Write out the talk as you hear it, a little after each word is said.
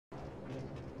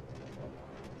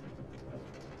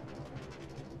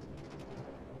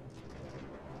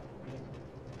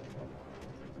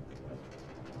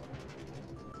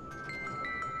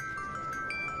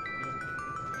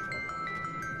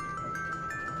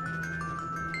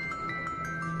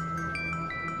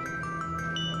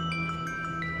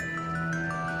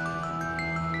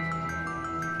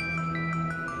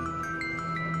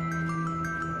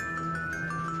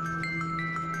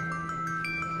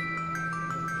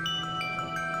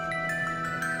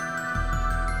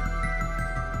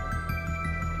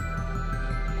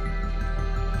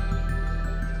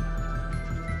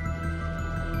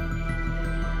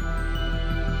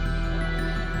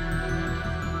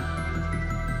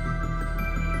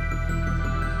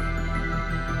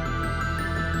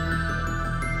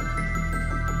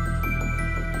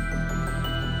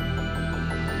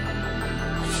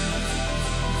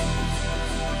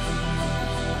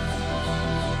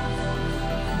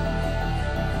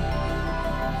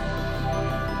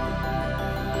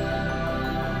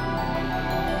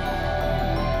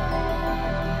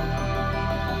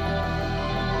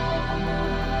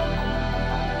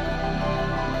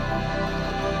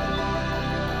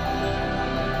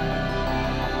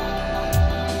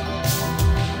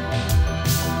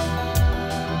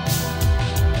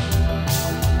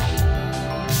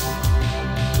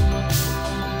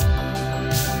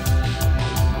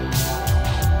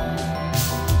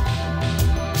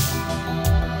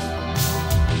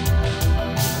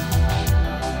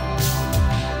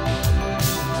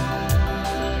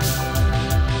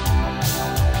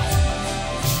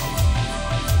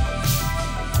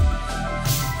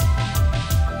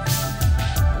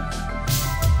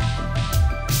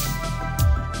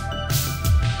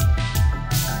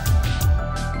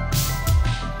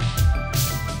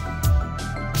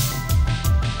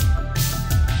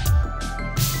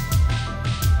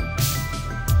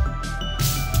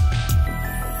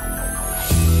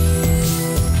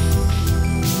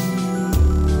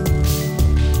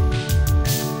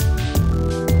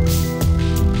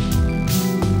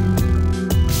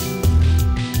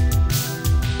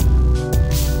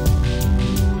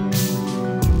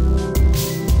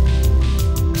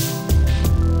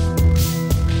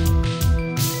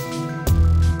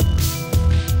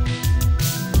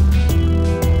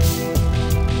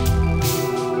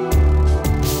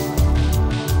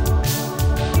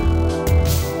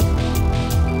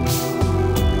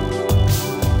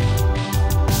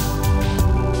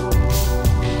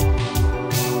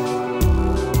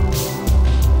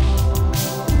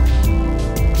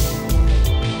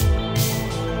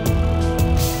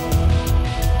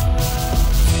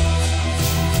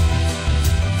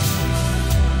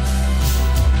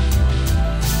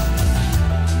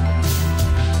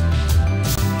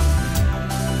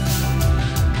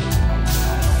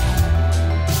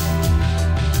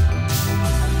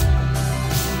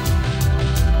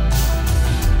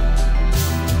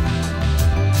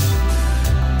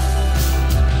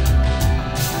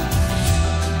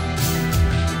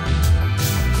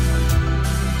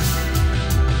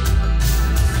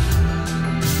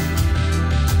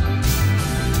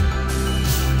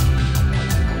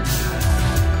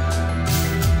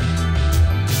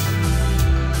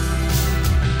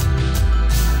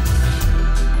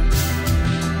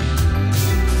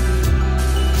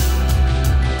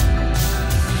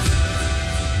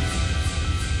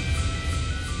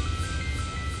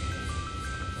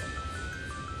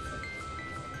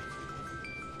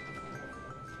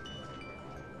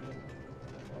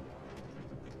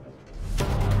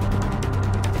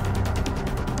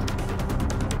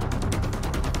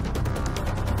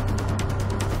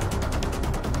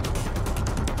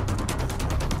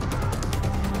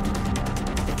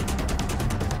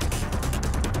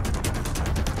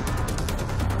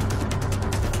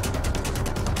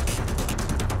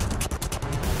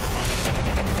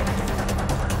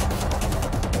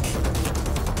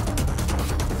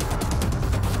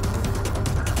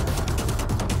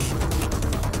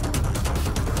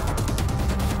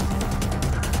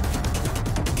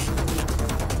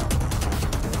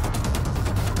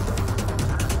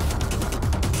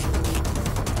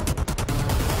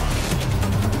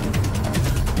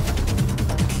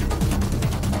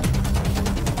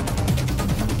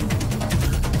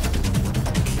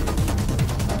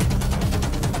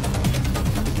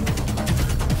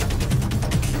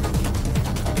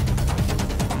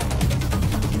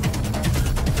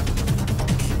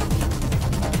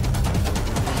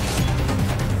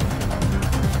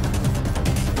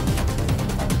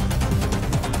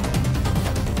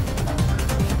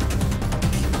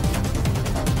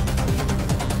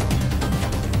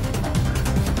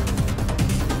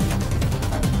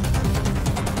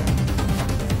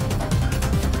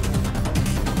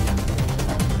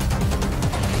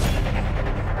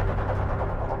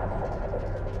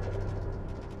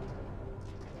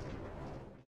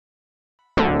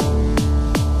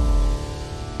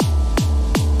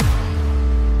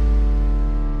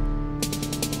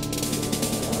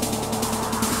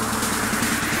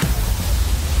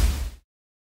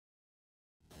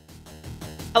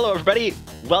Hello everybody,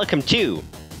 welcome to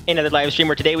another live stream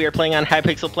where today we are playing on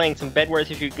Hypixel, playing some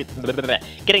Bedwars. If you're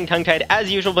getting tongue-tied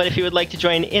as usual, but if you would like to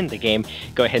join in the game,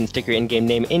 go ahead and stick your in-game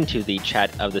name into the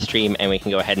chat of the stream and we can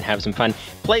go ahead and have some fun,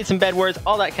 play some Bedwars,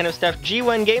 all that kind of stuff.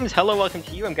 G1 Games, hello, welcome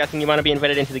to you. I'm guessing you want to be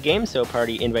invited into the game, so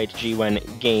party invite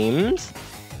G1 Games.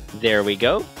 There we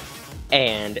go.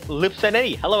 And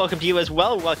Loopsanetti, hello, welcome to you as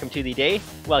well. Welcome to the day,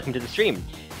 welcome to the stream.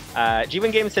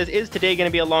 G1 Games says, is today going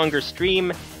to be a longer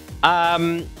stream?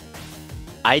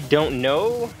 I don't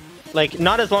know. Like,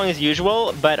 not as long as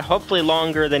usual, but hopefully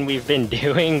longer than we've been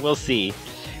doing. We'll see.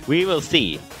 We will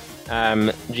see.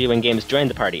 G1 Games joined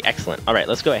the party. Excellent. Alright,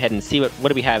 let's go ahead and see what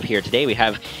do we have here today. We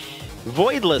have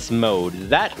Voidless mode.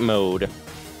 That mode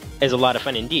is a lot of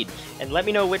fun indeed. And let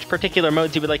me know which particular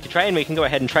modes you would like to try, and we can go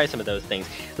ahead and try some of those things.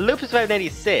 Lupus590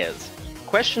 says,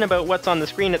 question about what's on the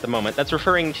screen at the moment. That's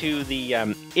referring to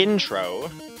the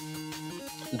intro.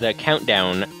 The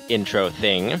countdown intro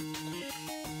thing.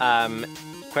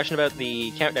 Question about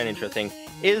the countdown intro thing.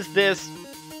 Is this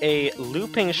a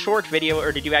looping short video,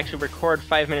 or did you actually record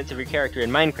 5 minutes of your character in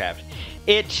Minecraft?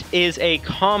 It is a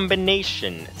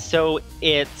combination, so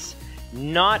it's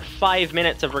not 5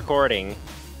 minutes of recording.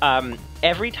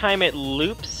 Every time it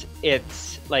loops,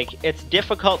 it's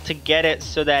difficult to get it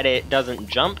so that it doesn't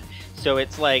jump, so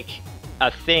it's like a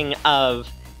thing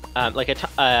of like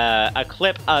a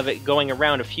clip of it going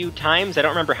around a few times. I don't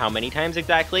remember how many times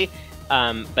exactly,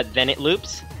 but then it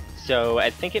loops. So I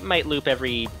think it might loop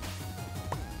every,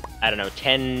 I don't know,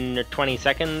 10 or 20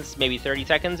 seconds, maybe 30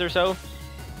 seconds or so.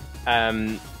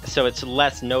 So it's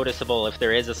less noticeable if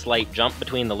there is a slight jump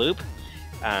between the loop.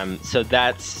 So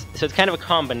it's kind of a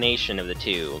combination of the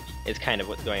two is kind of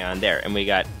what's going on there. And we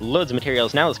got loads of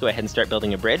materials now. Let's go ahead and start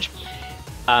building a bridge.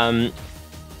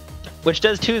 Which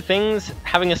does two things.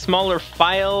 Having a smaller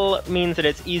file means that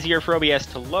it's easier for OBS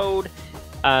to load.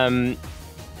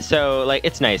 So, like,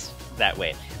 it's nice that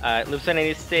way.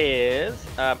 Lucinity says,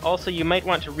 also you might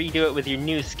want to redo it with your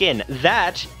new skin.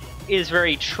 That is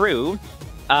very true.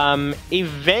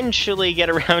 Eventually get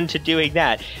around to doing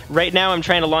that. Right now I'm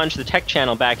trying to launch the tech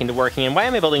channel back into working, and why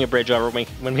am I building a bridge over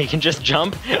when we can just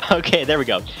jump? Okay, there we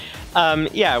go.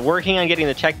 Yeah, working on getting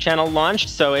the tech channel launched,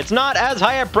 so it's not as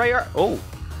high a priority. Oh.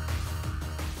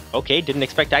 Okay, didn't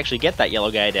expect to actually get that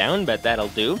yellow guy down, but that'll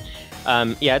do.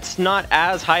 Yeah, it's not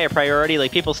as high a priority.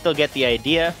 Like, people still get the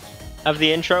idea of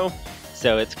the intro,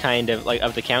 so it's kind of like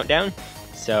of the countdown.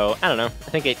 So I don't know. I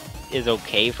think it is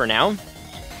okay for now.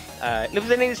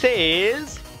 Lieutenant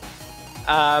says,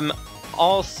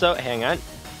 also, hang on.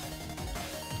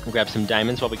 Grab some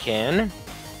diamonds while we can.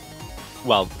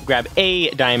 Well, grab a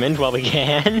diamond while we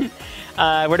can.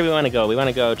 Where do we want to go?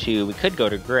 We could go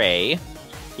to gray.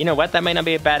 You know what? That might not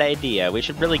be a bad idea. We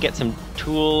should really get some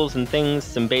tools and things,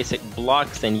 some basic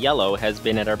blocks, and yellow has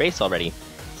been at our base already.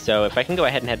 So if I can go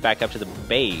ahead and head back up to the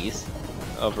base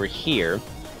over here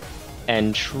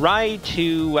and try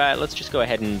to, let's just go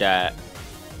ahead and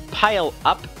pile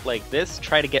up like this,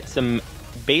 try to get some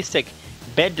basic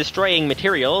bed-destroying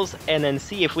materials, and then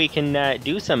see if we can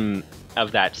do some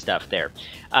of that stuff there.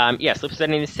 Yes, let's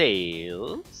send in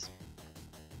sales.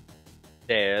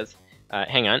 There's...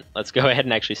 hang on, let's go ahead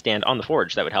and actually stand on the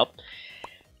forge, that would help.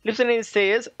 Lieutenant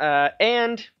says,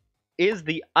 and is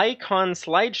the icon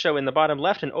slideshow in the bottom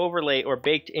left an overlay or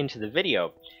baked into the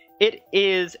video? It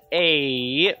is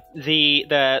the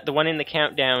one in the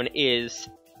countdown is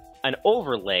an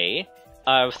overlay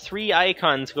of 3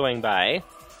 icons going by,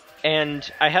 and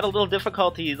I had a little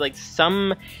difficulty, like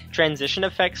some transition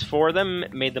effects for them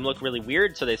made them look really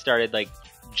weird, so they started like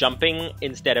jumping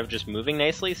instead of just moving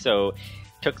nicely, so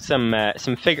took some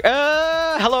figure.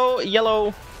 Hello,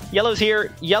 yellow. Yellow's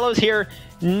here. Yellow's here.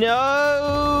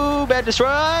 No, bed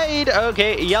destroyed.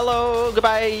 Okay, yellow.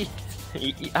 Goodbye.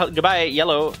 Goodbye,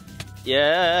 yellow.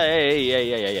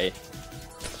 Yay.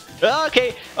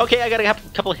 Okay. I got a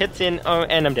couple hits in,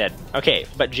 and I'm dead. Okay,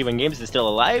 but G1 Games is still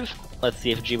alive. Let's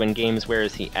see if G1 Games, where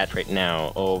is he at right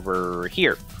now? Over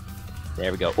here.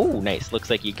 There we go. Oh, nice. Looks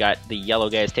like you got the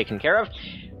yellow guys taken care of.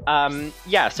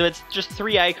 Yeah, so it's just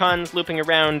 3 icons looping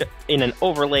around in an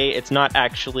overlay. It's not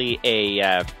actually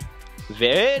a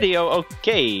video.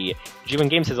 Okay, G1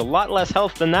 Games has a lot less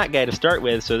health than that guy to start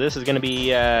with, so this is going to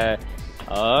be,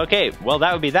 okay, well,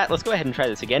 that would be that. Let's go ahead and try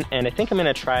this again, and I think I'm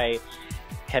going to try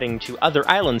heading to other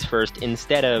islands first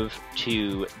instead of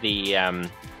to the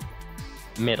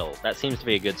middle. That seems to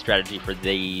be a good strategy for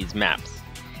these maps.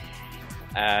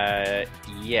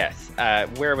 Yes.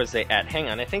 Where was they at? Hang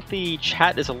on, I think the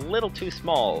chat is a little too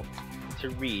small to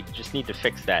read. Just need to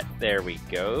fix that. There we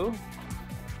go.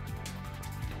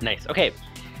 Nice. Okay.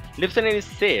 Lieutenant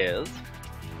says,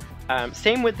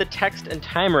 Same with the text and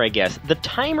timer, I guess. The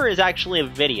timer is actually a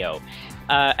video.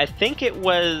 I think it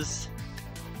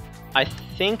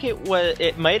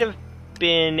might have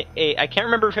been I can't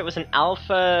remember if it was an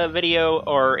alpha video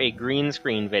or a green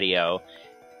screen video.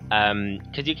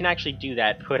 Because you can actually do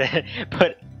that,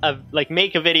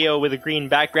 make a video with a green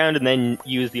background and then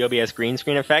use the OBS green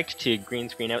screen effect to green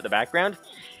screen out the background.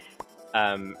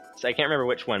 So I can't remember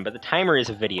which one, but the timer is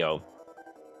a video.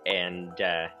 And,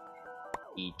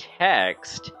 the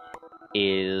text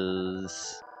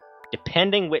is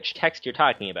depending which text you're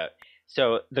talking about.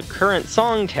 So the current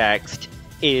song text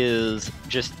is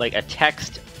just like a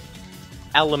text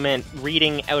element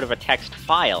reading out of a text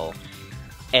file.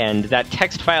 And that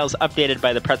text file is updated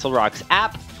by the Pretzel Rocks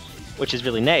app, which is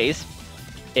really nice.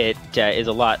 It is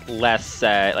a lot less,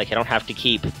 I don't have to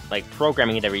keep,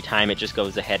 programming it every time. It just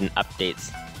goes ahead and updates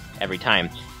every time.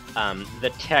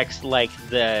 The text, like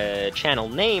the channel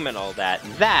name and all that,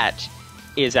 that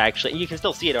is actually, you can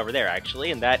still see it over there,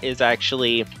 actually, and that is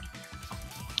actually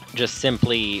just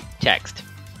simply text.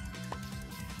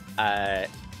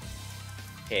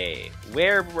 Okay,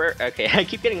 okay, I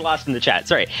keep getting lost in the chat,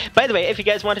 sorry. By the way, if you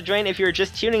guys want to join, if you're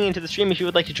just tuning into the stream, if you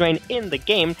would like to join in the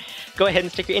game, go ahead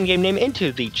and stick your in-game name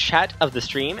into the chat of the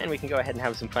stream, and we can go ahead and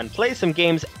have some fun, play some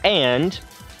games, and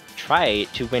try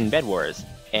to win Bed Wars.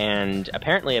 And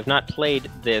apparently I've not played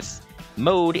this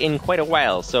mode in quite a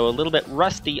while, so a little bit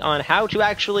rusty on how to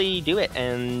actually do it,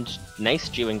 and nice,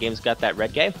 G1Games got that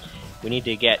red guy. We need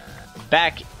to get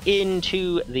back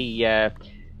into the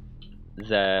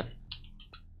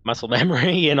muscle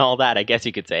memory and all that, I guess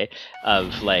you could say,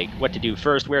 of what to do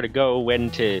first, where to go,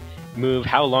 when to move,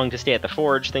 how long to stay at the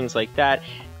forge, things like that,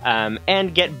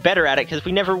 and get better at it, because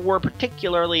we never were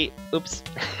particularly, oops,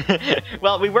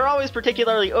 well, we were always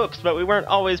particularly oops, but we weren't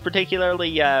always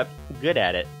particularly good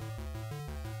at it,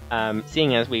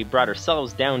 seeing as we brought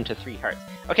ourselves down to 3 hearts.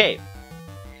 Okay,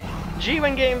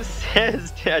 G1Games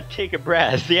says to take a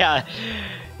breath, yeah,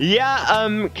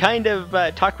 kind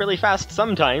of talk really fast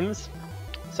sometimes.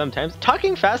 Sometimes.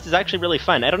 Talking fast is actually really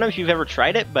fun. I don't know if you've ever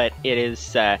tried it, but it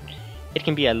is, it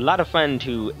can be a lot of fun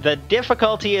to... The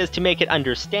difficulty is to make it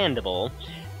understandable,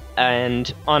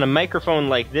 and on a microphone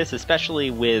like this,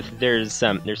 especially with... There's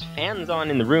fans on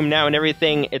in the room now and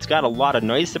everything, it's got a lot of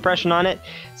noise suppression on it,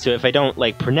 so if I don't,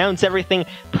 pronounce everything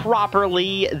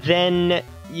properly, then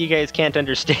you guys can't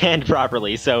understand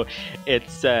properly, so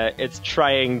it's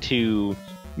trying to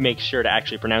make sure to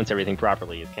actually pronounce everything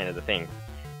properly is kind of the thing.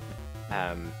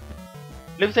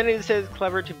 Lieutenant says,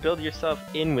 clever to build yourself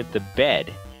in with the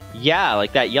bed. Yeah,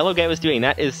 like that yellow guy was doing.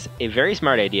 That is a very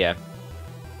smart idea.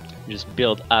 Just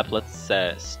build up. Let's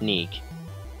sneak.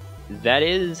 That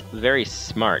is very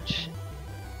smart.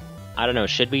 I don't know,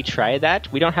 should we try that?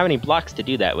 We don't have any blocks to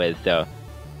do that with, though.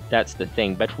 That's the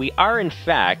thing. But we are, in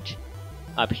fact,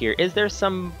 up here. Is there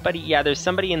somebody? Yeah, there's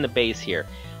somebody in the base here.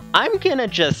 I'm gonna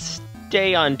just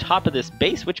stay on top of this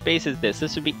base. Which base is this?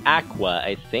 This would be Aqua,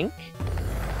 I think.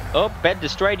 Oh, bed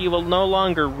destroyed. You will no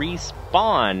longer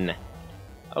respawn.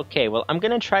 Okay, well, I'm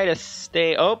gonna try to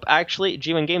stay... Oh, actually,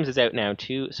 G1Games is out now,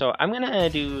 too. So I'm gonna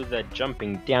do the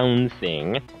jumping down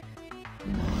thing.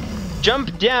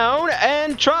 Jump down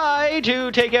and try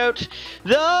to take out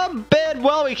the bed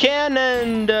while we can.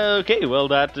 And, okay, well,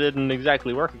 that didn't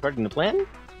exactly work according to plan.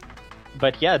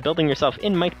 But yeah, building yourself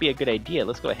in might be a good idea.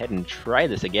 Let's go ahead and try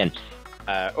this again.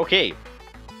 Okay.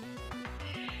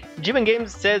 G1Games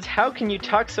says, how can you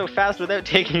talk so fast without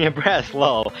taking a breath?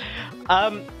 Lol.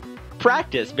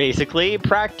 Practice, basically.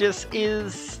 Practice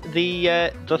is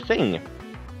the thing.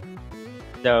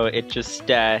 So it just,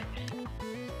 yeah,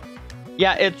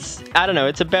 it's, I don't know,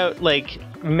 it's about,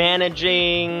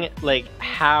 managing,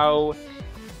 how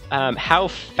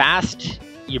fast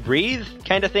you breathe,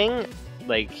 kind of thing.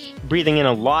 Breathing in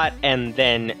a lot and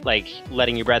then,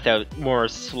 letting your breath out more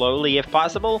slowly if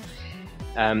possible.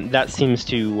 That seems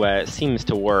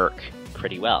to work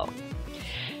pretty well.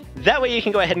 That way you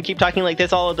can go ahead and keep talking like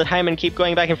this all of the time and keep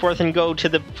going back and forth and go to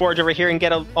the forge over here and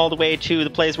get all the way to the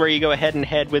place where you go ahead and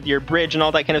head with your bridge and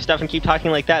all that kind of stuff and keep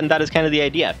talking like that, and that is kind of the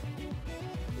idea.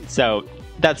 So,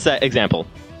 that's example.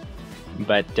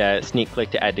 But sneak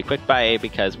click to add to quick buy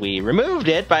because we removed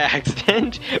it by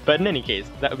accident. But in any case,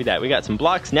 that would be that. We got some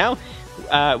blocks now.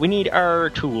 We need our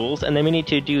tools, and then we need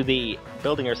to do the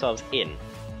building ourselves in.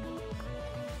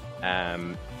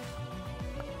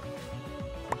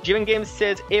 G1Games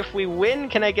says, if we win,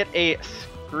 can I get a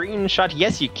screenshot?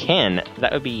 Yes, you can.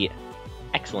 That would be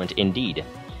excellent indeed.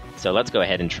 So let's go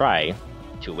ahead and try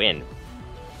to win.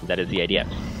 That is the idea.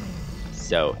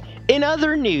 So, in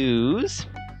other news...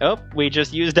 Oh, we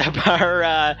just used up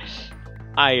our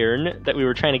iron that we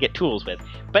were trying to get tools with.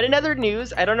 But in other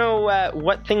news, I don't know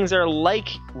what things are like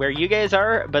where you guys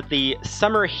are, but the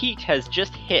summer heat has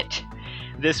just hit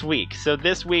this week. So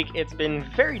this week it's been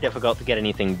very difficult to get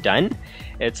anything done.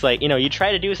 It's like, you know, you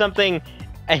try to do something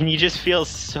and you just feel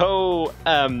so,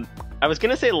 I was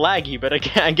gonna say laggy, but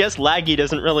I guess laggy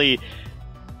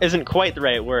isn't quite the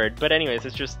right word. But anyways,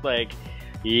 it's just like,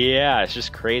 yeah, it's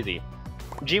just crazy.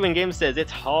 G1 Games says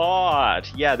it's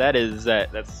hot. Yeah, that is,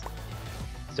 that's...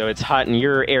 So it's hot in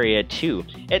your area too.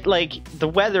 It, like, the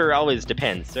weather always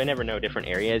depends, so I never know different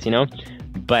areas, you know?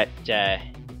 But,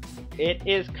 it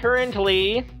is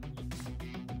currently,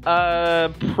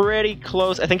 pretty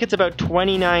close. I think it's about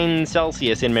 29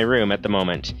 Celsius in my room at the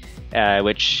moment.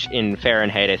 Which in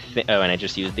Fahrenheit, oh, and I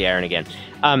just used the iron again.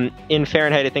 In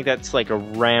Fahrenheit, I think that's like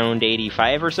around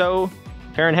 85 or so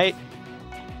Fahrenheit.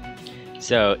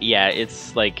 So yeah,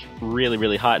 it's like really,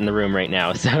 really hot in the room right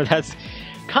now. So that's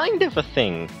kind of a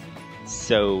thing.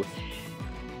 So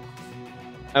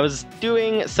I was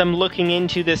doing some looking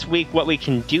into this week what we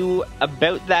can do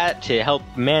about that to help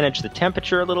manage the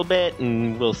temperature a little bit,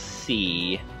 and we'll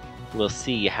see. We'll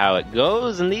see how it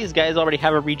goes, and these guys already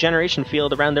have a regeneration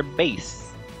field around their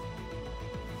base.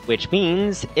 Which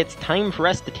means it's time for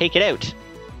us to take it out.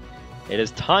 It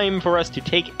is time for us to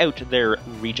take out their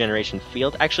regeneration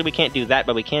field. Actually, we can't do that,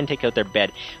 but we can take out their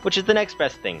bed, which is the next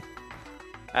best thing.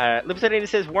 Lipsidity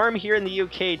says, warm here in the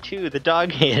UK too, the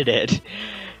dog hated it.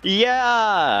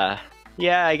 Yeah!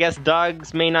 Yeah, I guess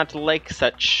dogs may not like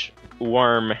such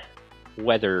warm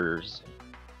weathers.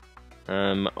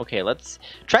 Okay, let's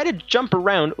try to jump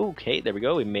around. Okay, there we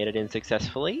go. We made it in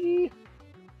successfully.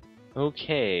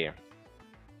 Okay.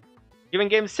 Given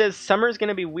Game says summer's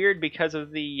gonna be weird because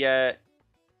of the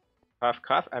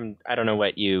cough. I don't know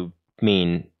what you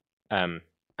mean.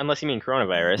 Unless you mean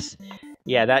coronavirus.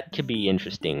 Yeah, that could be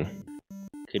interesting.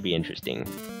 Could be interesting.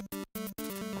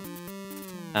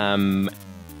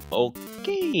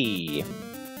 Okay.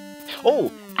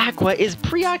 Oh, Aqua is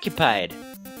preoccupied.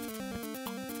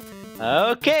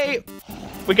 Okay,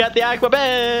 we got the Aqua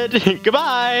bed.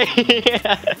 Goodbye.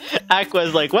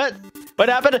 Aqua's like, what? What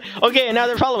happened? Okay, and now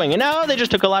they're following. And now they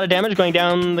just took a lot of damage going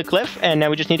down the cliff, and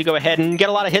now we just need to go ahead and get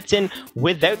a lot of hits in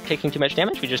without taking too much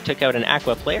damage. We just took out an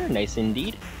Aqua player. Nice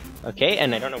indeed. Okay,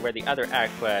 and I don't know where the other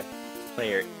Aqua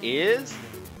player is.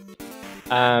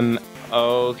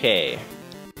 Okay.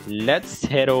 Let's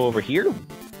head over here.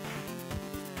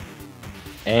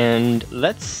 And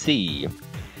let's see.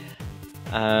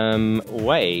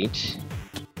 Wait.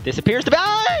 This appears to be...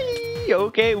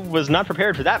 Okay, was not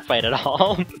prepared for that fight at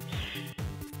all.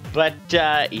 But,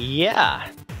 yeah.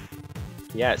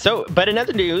 Yeah, so, but in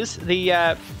other news,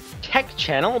 the, tech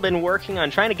channel been working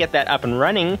on trying to get that up and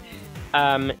running.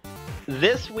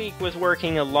 This week was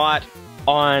working a lot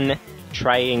on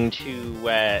trying to,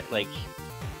 like...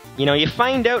 You know, you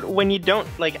find out when you don't...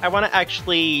 Like, I want to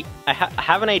actually... I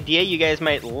have an idea you guys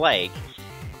might like.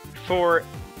 For...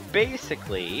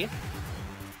 Basically,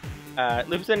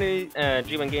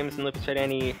 G1 Games and Lupus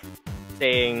Fidani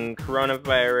saying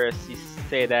coronavirus, you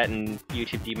say that and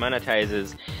YouTube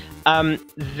demonetizes. I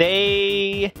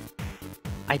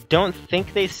don't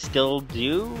think they still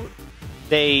do.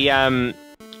 They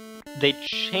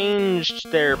changed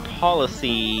their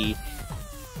policy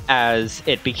as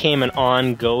it became an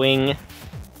ongoing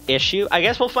issue. I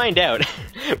guess we'll find out.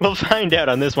 We'll find out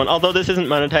on this one, although this isn't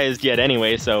monetized yet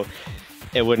anyway, so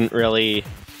it wouldn't really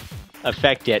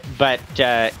affect it, but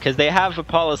because they have a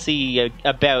policy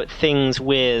about things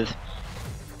with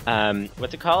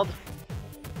what's it called?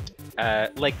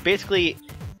 Like basically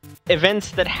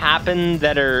events that happen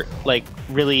that are like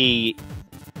really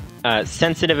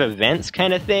sensitive events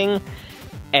kind of thing,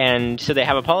 and so they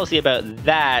have a policy about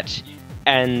that,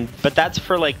 but that's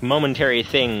for like momentary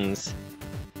things.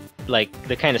 Like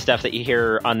the kind of stuff that you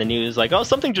hear on the news, like, oh,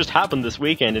 something just happened this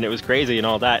weekend and it was crazy and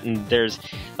all that, and there's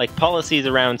like policies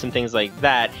around some things like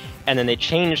that, and then they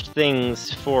changed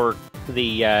things for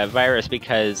the virus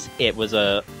because it was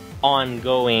a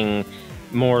ongoing,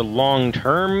 more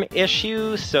long-term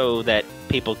issue so that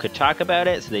people could talk about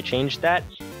it, so they changed that.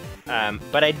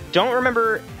 But I don't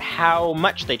remember how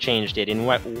much they changed it, in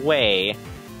what way,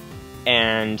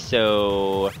 and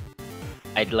so...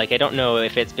 I don't know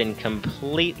if it's been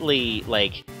completely,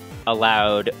 like,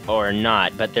 allowed or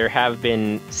not, but there have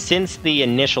been since the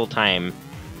initial time.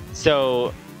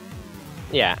 So,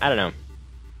 yeah, I don't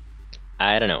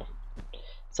know.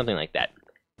 Something like that.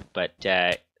 But,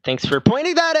 thanks for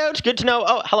pointing that out. Good to know.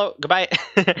 Oh, hello. Goodbye.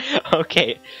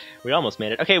 Okay. We almost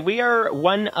made it. Okay, we are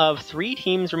one of 3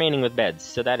 teams remaining with beds,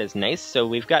 so that is nice. So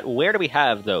we've got, where do we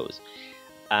have those?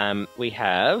 We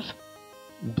have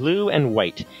blue and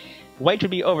white. White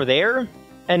would be over there,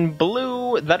 and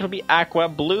blue, that would be aqua.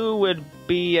 Blue would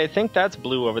be, I think that's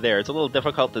blue over there. It's a little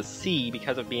difficult to see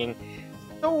because of being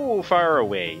so far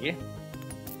away.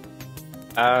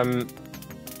 But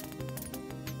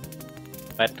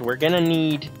we're gonna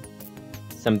need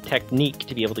some technique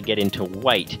to be able to get into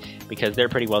white, because they're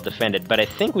pretty well defended. But I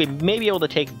think we may be able to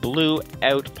take blue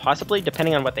out, possibly,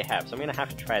 depending on what they have. So I'm gonna have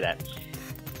to try that.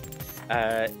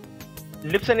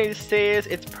 Lipson says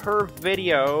it's per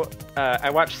video.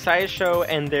 I watch SciShow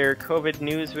and their COVID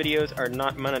news videos are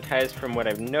not monetized from what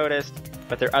I've noticed,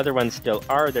 but their other ones still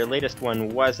are. Their latest one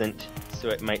wasn't, so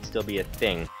it might still be a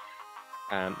thing.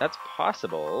 That's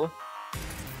possible.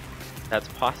 That's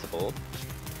possible.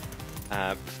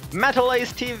 Metal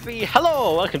Ice TV,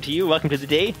 hello! Welcome to you, welcome to the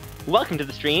day, welcome to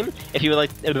the stream. If you would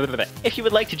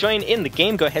like to join in the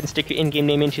game, go ahead and stick your in-game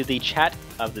name into the chat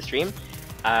of the stream.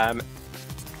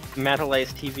 Metal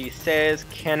Ice TV says,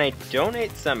 can I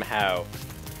donate somehow?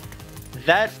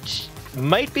 That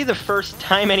might be the first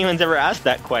time anyone's ever asked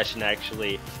that question,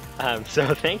 actually.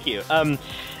 So thank you.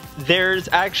 There's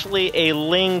actually a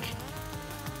link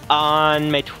on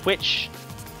my Twitch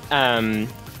channel.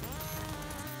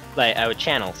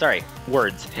 Sorry,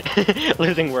 words.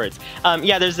 Losing words.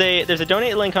 Yeah, there's a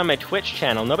donate link on my Twitch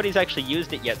channel. Nobody's actually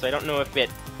used it yet, so I don't know if it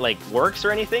works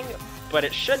or anything, but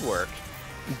it should work.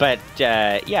 But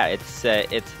yeah, it's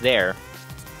there.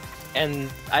 And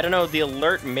I don't know, the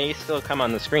alert may still come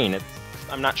on the screen.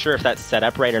 I'm not sure if that's set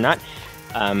up right or not.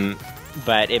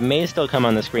 But it may still come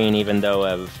on the screen even though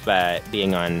of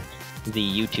being on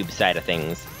the YouTube side of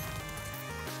things.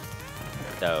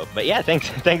 So, but yeah,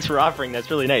 thanks for offering. That's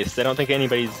really nice. I don't think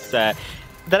anybody's that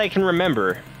I can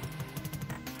remember.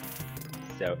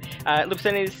 So,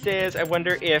 Lupsenity says, I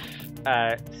wonder if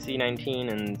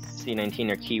C19 and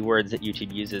C19 are keywords that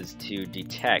YouTube uses to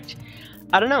detect.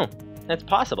 I don't know. That's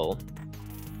possible.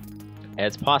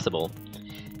 It's possible.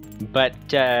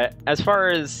 But as far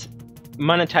as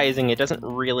monetizing, it doesn't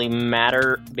really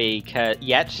matter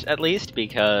yet, at least,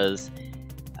 because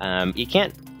you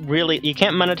can't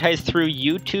monetize through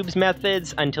YouTube's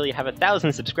methods until you have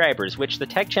 1,000 subscribers, which the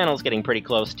tech channel is getting pretty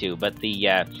close to, but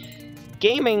the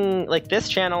gaming, like this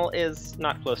channel, is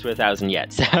not close to 1,000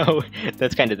 yet, so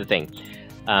that's kind of the thing.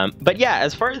 But yeah,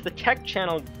 as far as the tech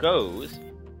channel goes,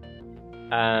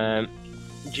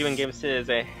 G1 Game says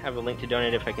I have a link to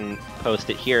donate if I can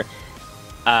post it here.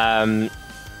 I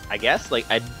guess,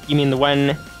 you mean the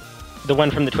one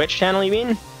from the Twitch channel, you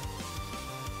mean?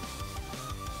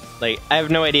 I have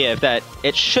no idea if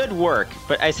it should work,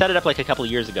 but I set it up a couple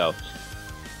years ago.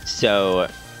 So,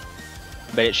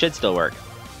 but it should still work.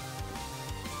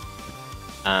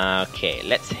 Okay,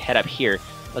 let's head up here.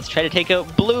 Let's try to take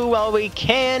out blue while we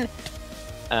can.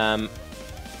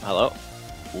 Hello?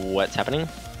 What's happening?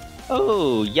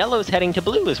 Oh, yellow's heading to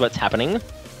blue is what's happening.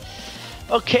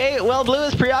 Okay, well, blue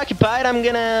is preoccupied. I'm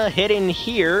gonna hit in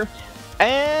here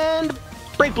and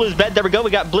break blue's bed. There we go,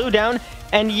 we got blue down.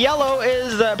 And yellow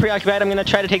is preoccupied. I'm going to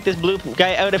try to take this blue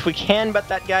guy out if we can, but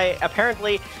that guy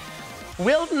apparently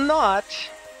will not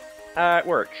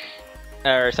work.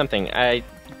 Or something.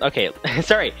 Okay,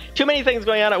 sorry. Too many things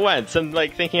going on at once. I'm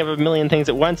thinking of a million things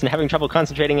at once and having trouble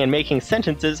concentrating and making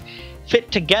sentences fit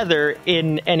together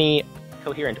in any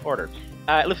coherent order.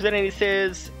 Lieutenant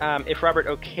says, if Robert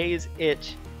okays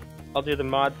it, I'll do the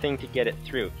mod thing to get it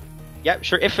through. Yep,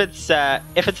 sure, if it's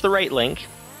the right link.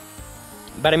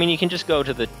 But I mean, you can just go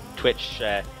to the Twitch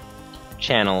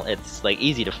channel. It's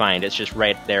easy to find. It's just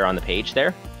right there on the page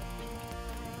there.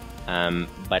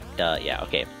 Yeah,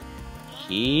 okay.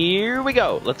 Here we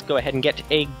go. Let's go ahead and get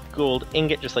a gold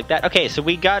ingot just like that. Okay, so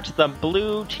we got the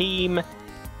blue team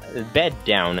bed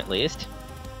down at least,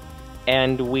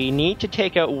 and we need to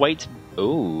take out white's.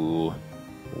 Ooh,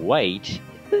 white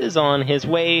is on his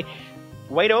way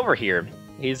right over here.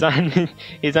 He's on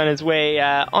his way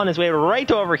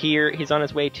right over here. He's on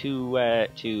his way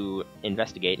to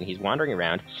investigate, and he's wandering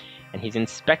around, and he's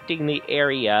inspecting the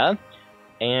area.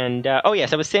 And oh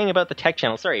yes, I was saying about the tech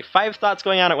channel. Sorry, 5 thoughts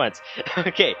going on at once.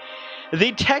 Okay,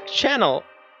 the tech channel.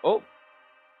 Oh,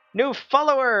 new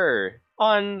follower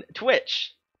on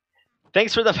Twitch.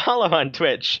 Thanks for the follow on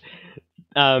Twitch.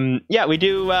 Yeah, we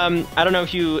do. I don't know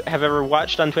if you have ever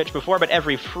watched on Twitch before, but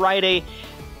every Friday,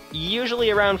 usually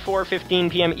around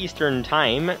 4:15 p.m. Eastern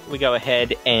Time, we go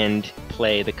ahead and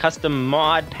play the custom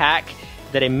mod pack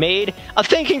that I made. A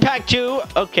thinking pack too!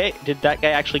 Okay, did that guy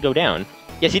actually go down?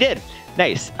 Yes, he did!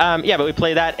 Nice. Yeah, but we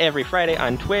play that every Friday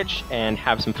on Twitch and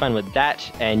have some fun with that,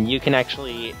 and you can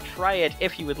actually try it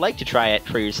if you would like to try it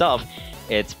for yourself.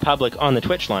 It's public on the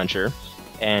Twitch launcher,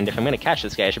 and if I'm going to catch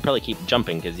this guy, I should probably keep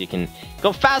jumping, because you can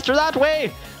go faster that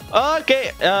way!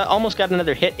 Okay, almost got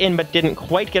another hit in, but didn't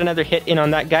quite get another hit in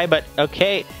on that guy, but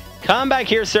okay. Come back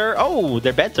here, sir. Oh,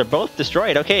 their beds are both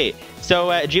destroyed. Okay, so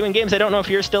G1 Games, I don't know if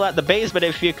you're still at the base, but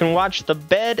if you can watch the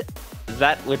bed,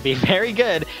 that would be very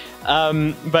good.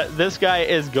 But this guy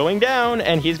is going down,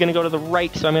 and he's going to go to the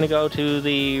right, so I'm going to go to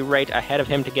the right ahead of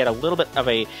him to get a little bit of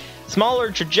a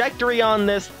smaller trajectory on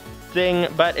this thing,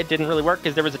 but it didn't really work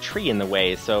because there was a tree in the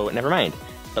way, so never mind.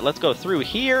 But let's go through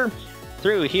here,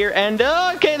 and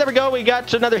okay, there we go. We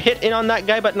got another hit in on that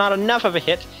guy, but not enough of a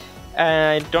hit.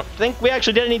 I don't think we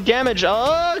actually did any damage.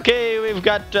 Okay, we've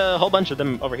got a whole bunch of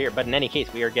them over here, but in any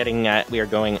case, we are going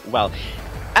well.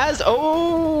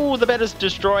 The bed is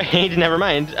destroyed. Never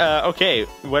mind. Okay,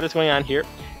 what is going on here?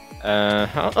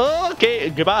 Okay,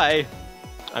 goodbye.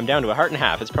 I'm down to a heart and a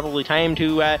half. It's probably time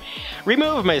to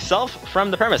remove myself from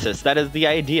the premises. That is the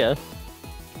idea.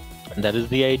 That is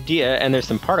the idea, and there's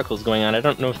some particles going on. I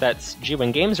don't know if that's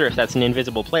G1 Games or if that's an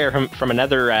invisible player from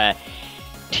another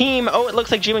team. Oh, it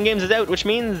looks like G1 Games is out, which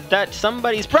means that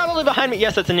somebody's probably behind me.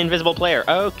 Yes, that's an invisible player.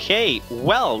 Okay,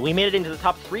 well, we made it into the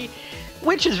top 3,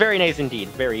 which is very nice indeed.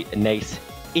 Very nice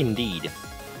indeed.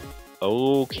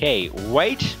 Okay,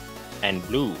 white and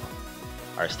blue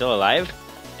are still alive,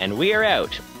 and we are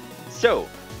out. So,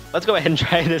 let's go ahead and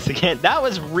try this again. That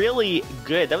was really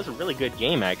good. That was a really good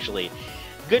game, actually.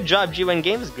 Good job, G1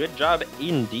 Games. Good job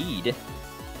indeed.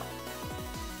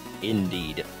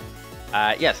 Indeed.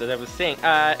 Yes, as I was saying,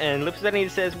 and Lipsanity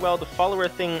says, well, the follower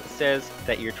thing says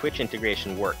that your Twitch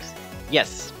integration works.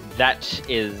 Yes, that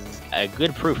is a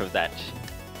good proof of that.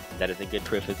 That is a good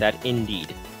proof of that,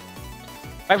 indeed.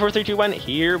 5, 4, 3, 2, 1,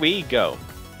 here we go.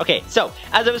 Okay, so,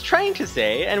 as I was trying to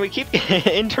say, and we keep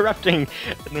interrupting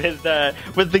with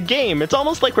the game, it's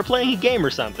almost like we're playing a game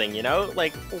or something, you know?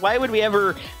 Like, why would we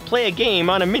ever play a game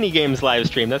on a Minigames live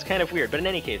stream? That's kind of weird, but in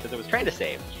any case, as I was trying to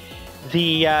say,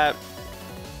 the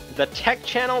tech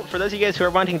channel, for those of you guys who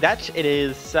are wanting that, it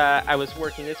is, I was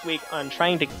working this week on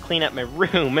trying to clean up my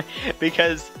room,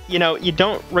 because, you know, you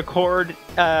don't record,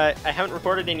 I haven't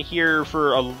recorded in here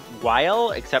for a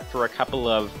while, except for a couple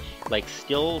of, like,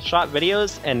 still shot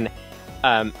videos, and,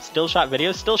 still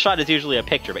shot is usually a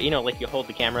picture, but, you know, like, you hold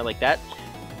the camera like that,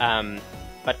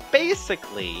 but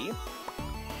basically,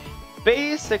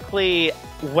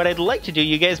 what I'd like to do,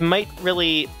 you guys might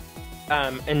really,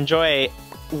 enjoy.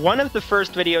 One of the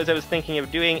first videos I was thinking of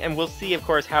doing, and we'll see, of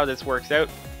course, how this works out,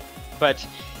 but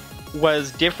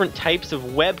was different types of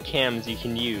webcams you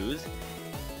can use.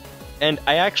 And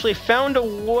I actually found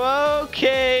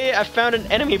I found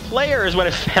an enemy player is what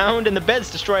I found, and the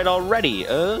bed's destroyed already.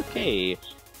 Okay.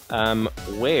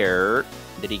 Where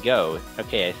did he go?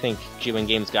 Okay, I think G1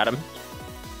 Games got him.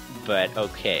 But,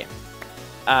 okay.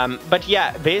 But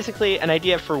yeah, basically an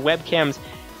idea for webcams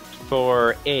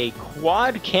for a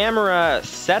quad camera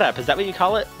setup, is that what you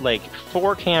call it? Like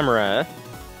 4 camera,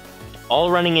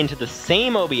 all running into the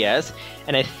same OBS,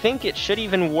 and I think it should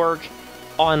even work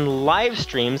on live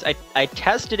streams. I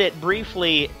tested it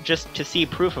briefly just to see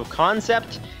proof of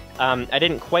concept. I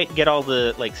didn't quite get all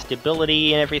the like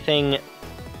stability and everything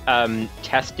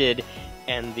tested,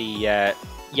 and the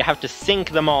you have to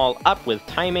sync them all up with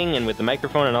timing and with the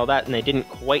microphone and all that, and I didn't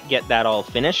quite get that all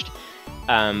finished.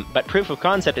 But proof of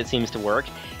concept, it seems to work,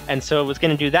 and so I was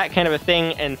going to do that kind of a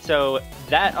thing, and so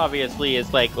that obviously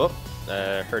is like, whoop,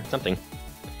 heard something.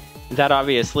 That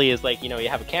obviously is like, you know, you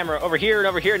have a camera over here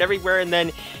and everywhere, and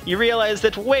then you realize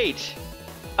that, wait,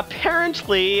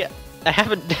 apparently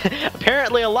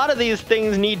apparently a lot of these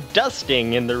things need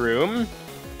dusting in the room.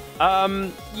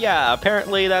 Yeah,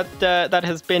 apparently that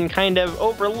has been kind of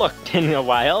overlooked in a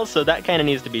while, so that kind of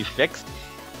needs to be fixed,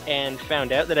 and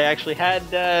found out that I actually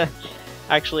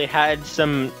had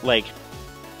some, like,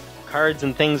 cards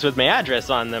and things with my address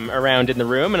on them around in the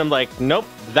room, and I'm like, nope,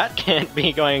 that can't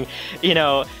be going, you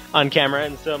know, on camera,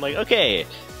 and so I'm like, okay,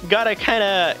 gotta kind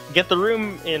of get the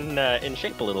room in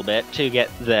shape a little bit to get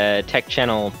the tech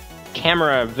channel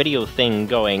camera video thing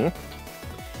going,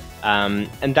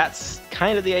 and that's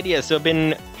kind of the idea. So I've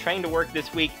been trying to work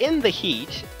this week in the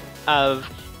heat of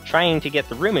trying to get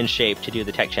the room in shape to do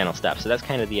the tech channel stuff, so that's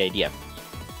kind of the idea.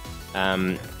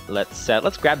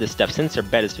 Let's grab this stuff since our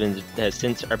bed has been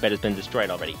destroyed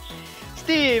already.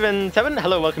 Steven7,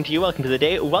 hello, welcome to you, welcome to the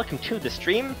day, welcome to the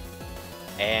stream.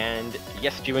 And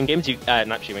yes, G1 Games,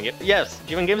 not G1 Games, yes,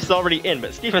 G1 Games is already in,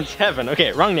 but Steven7,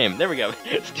 okay, wrong name, there we go.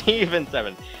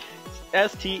 Steven7,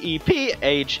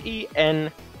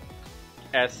 STEPHENSEVEN,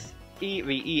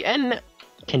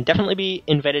 can definitely be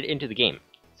invited into the game.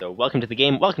 So welcome to the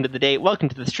game, welcome to the day, welcome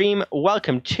to the stream,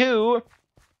 welcome to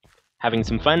having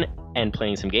some fun and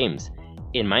playing some games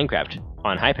in Minecraft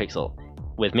on Hypixel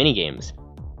with minigames.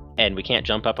 And we can't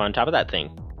jump up on top of that thing.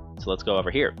 So let's go over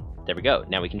here. There we go.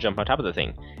 Now we can jump on top of the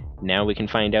thing. Now we can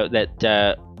find out that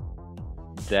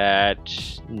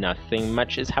that nothing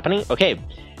much is happening. Okay,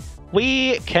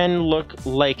 we can look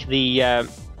like the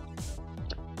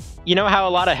you know how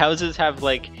a lot of houses have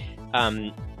like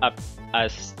a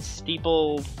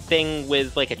steeple thing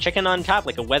with like a chicken on top,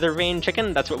 like a weather vane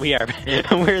chicken? That's what we are.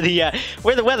 we're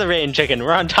the weather vane chicken.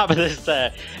 We're on top of this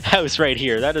house right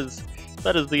here. That is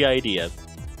the idea.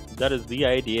 That is the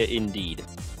idea indeed.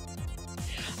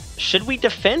 Should we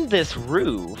defend this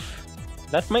roof?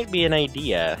 That might be an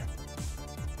idea.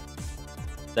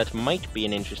 That might be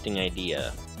an interesting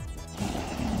idea.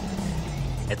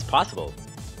 It's possible.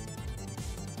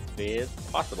 It's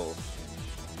possible.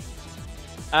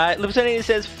 Lieutenant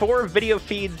says 4 video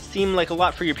feeds seem like a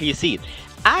lot for your PC.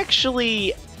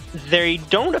 Actually, they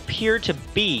don't appear to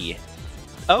be.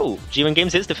 Oh, G1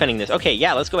 Games is defending this. Okay,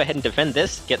 yeah, let's go ahead and defend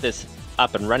this. Get this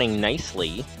up and running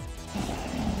nicely.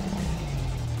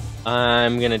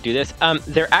 I'm gonna do this.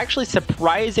 They're actually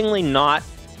surprisingly not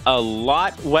a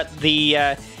lot. What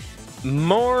the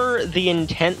more the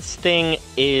intense thing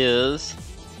is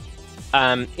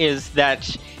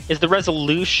the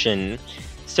resolution.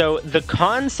 So the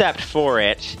concept for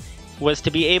it was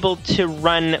to be able to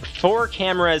run 4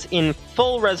 cameras in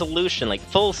full resolution, like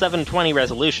full 720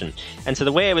 resolution. And so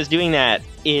the way I was doing that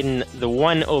in the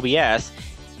one OBS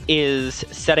is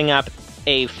setting up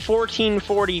a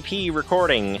 1440p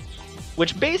recording,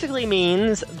 which basically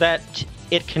means that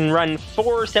it can run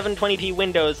 4 720p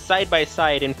windows side by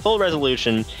side in full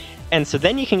resolution. And so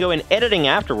then you can go in editing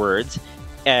afterwards,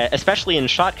 especially in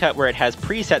Shotcut where it has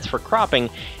presets for cropping,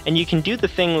 and you can do the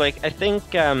thing like, I think,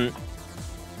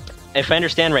 if I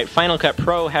understand right, Final Cut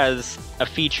Pro has a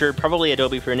feature, probably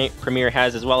Adobe Premiere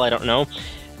has as well, I don't know,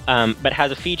 but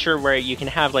has a feature where you can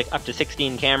have like up to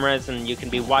 16 cameras and you can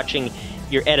be watching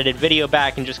your edited video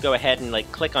back and just go ahead and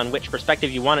like click on which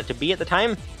perspective you want it to be at the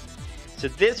time. So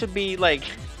this would be like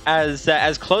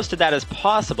as close to that as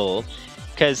possible,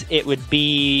 because it would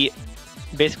be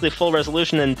basically full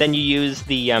resolution, and then you use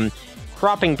the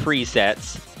cropping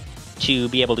presets to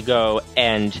be able to go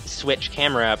and switch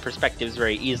camera perspectives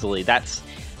very easily. That's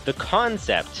the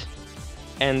concept.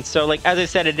 And so, like, as I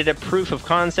said, I did a proof of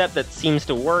concept that seems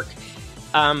to work,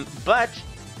 but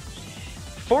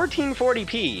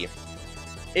 1440p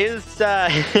is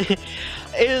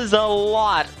is a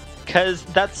lot, because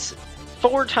that's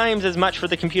 4 times as much for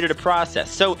the computer to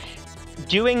process. So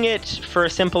doing it for a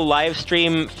simple live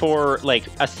stream for like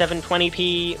a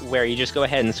 720p, where you just go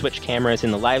ahead and switch cameras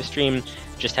in the live stream,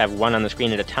 just have 1 on the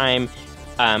screen at a time,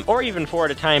 or even 4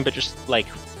 at a time, but just like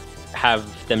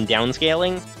have them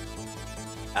downscaling,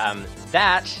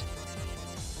 that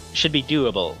should be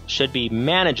doable, should be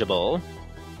manageable,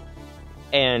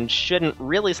 and shouldn't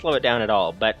really slow it down at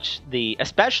all. But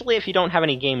especially if you don't have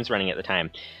any games running at the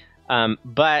time.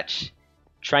 But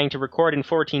trying to record in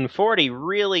 1440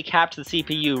 really capped the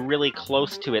CPU really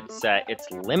close to its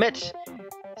limit,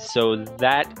 so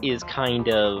that kind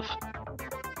of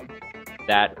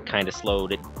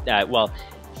slowed it. Well,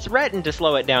 threatened to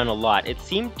slow it down a lot. It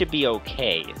seemed to be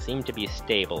okay. It seemed to be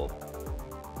stable.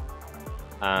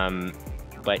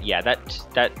 But yeah,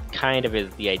 that kind of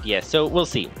is the idea. So we'll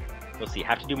see. We'll see.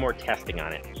 Have to do more testing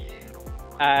on it.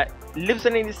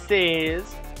 Livesonator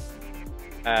says,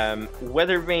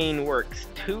 weather vane works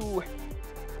too.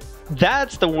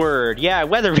 That's the word. Yeah,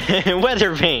 weather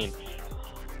vane.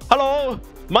 Hello,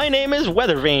 my name is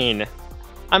Weather Vane.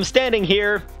 I'm standing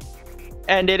here,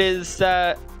 and it is.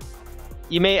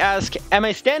 You may ask, am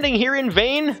I standing here in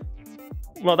vain?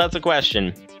 Well, that's a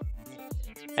question,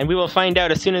 and we will find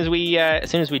out as soon as we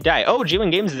die. Oh,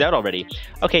 G1 Games is out already.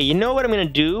 Okay, you know what I'm gonna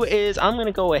do is I'm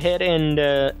gonna go ahead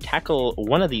and tackle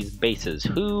one of these bases.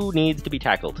 Who needs to be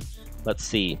tackled? Let's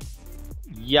see.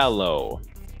 Yellow.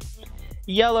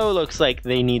 Yellow looks like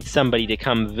they need somebody to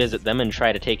come visit them and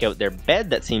try to take out their bed.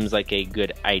 That seems like a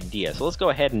good idea. So let's go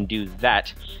ahead and do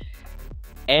that.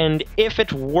 And if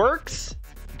it works,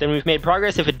 then we've made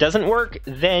progress. If it doesn't work,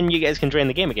 then you guys can join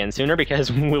the game again sooner,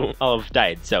 because we'll all have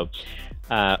died. So,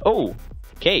 oh,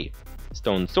 okay.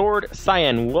 Stone sword,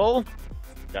 cyan wool.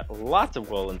 Got lots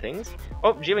of wool and things.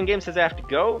 Oh, G1 Games says I have to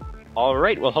go.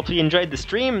 Alright, well, hopefully you enjoyed the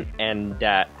stream, and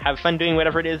have fun doing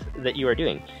whatever it is that you are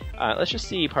doing. Let's just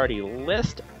see party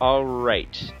list.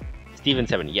 Alright.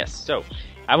 Steven7, yes. So,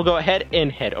 I will go ahead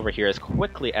and head over here as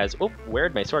quickly as... Oh,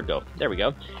 where'd my sword go? There we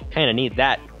go. Kind of need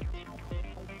that.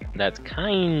 That's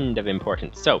kind of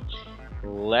important. So,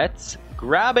 let's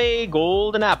grab a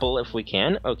golden apple if we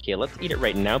can. Okay, let's eat it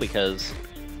right now, because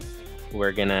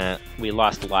we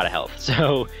lost a lot of health.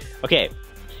 So, okay.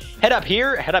 head up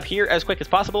here as quick as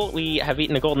possible. We have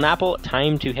eaten a golden apple.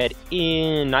 Time to head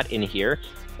in, not in here.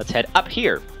 Let's head up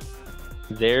here.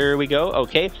 There we go.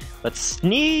 Okay, let's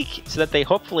sneak so that they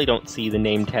hopefully don't see the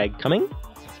name tag coming.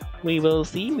 We will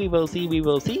see, we will see, we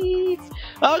will see.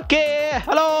 Okay,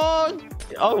 hello!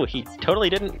 Oh, he totally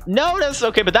didn't notice.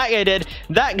 Okay, but that guy did.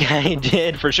 That guy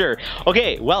did for sure.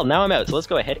 Okay, well, now I'm out. So let's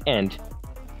go ahead and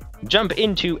jump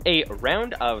into a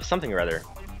round of something or other.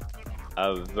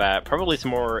 Of probably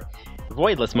some more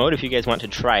voidless mode if you guys want to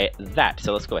try that.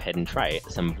 So let's go ahead and try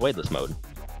some voidless mode.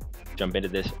 Jump into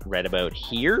this right about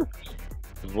here.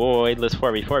 Voidless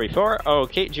 4v4v4.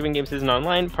 Okay, Minigames isn't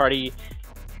online. Party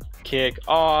kick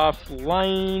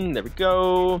offline. There we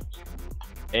go.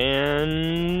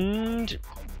 And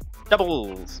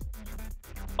doubles.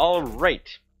 All right.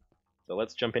 So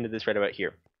let's jump into this right about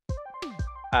here.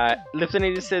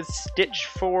 Liftinator says stitch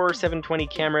 4 720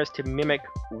 cameras to mimic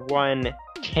one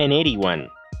 1080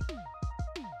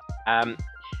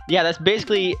 yeah, that's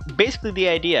basically the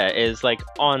idea, is like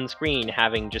on screen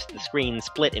having just the screen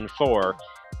split in 4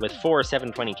 with 4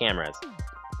 720 cameras.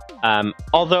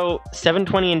 Although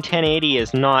 720 and 1080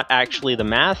 is not actually the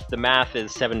math. The math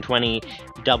is 720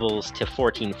 doubles to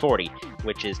 1440,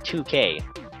 which is 2K.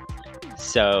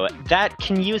 So that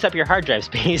can use up your hard drive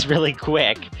space really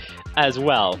quick as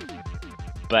well.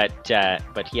 But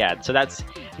yeah, so that's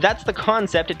the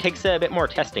concept. It takes a bit more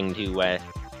testing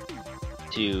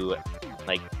to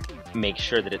like make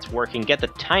sure that it's working, get the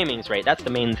timings right. That's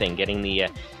the main thing, getting the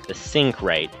sync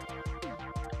right.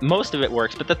 Most of it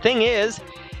works, but the thing is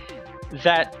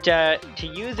that to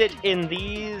use it in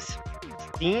these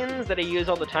scenes that I use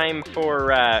all the time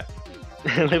for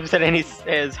Liv said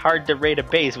it's hard to raid a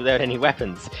base without any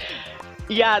weapons.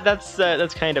 Yeah, that's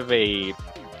kind of a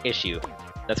issue.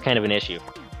 That's kind of an issue.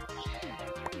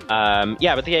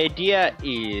 Yeah, but the idea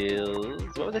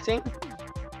is, what was I saying?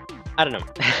 I don't know.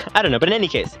 I don't know. But in any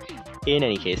case,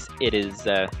 it is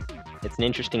it's an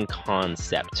interesting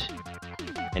concept,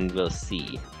 and we'll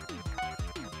see.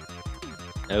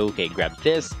 Okay, grab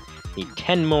this. Need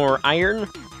 10 more iron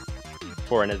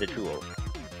for another tool.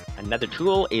 Another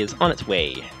tool is on its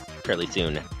way fairly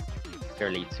soon.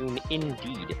 Fairly soon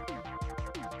indeed.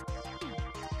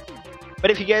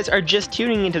 But if you guys are just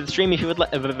tuning into the stream, if you would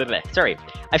sorry.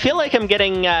 I feel like I'm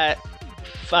getting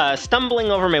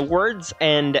stumbling over my words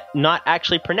and not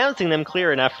actually pronouncing them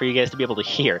clear enough for you guys to be able to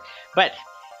hear. But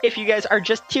if you guys are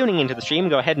just tuning into the stream,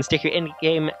 go ahead and stick your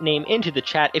in-game name into the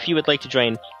chat if you would like to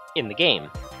join in the game.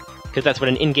 Because that's what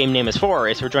an in-game name is for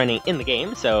joining in the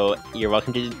game, so you're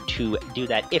welcome to do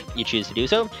that if you choose to do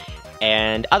so.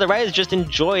 And otherwise, just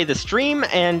enjoy the stream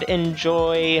and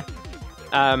enjoy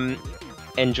my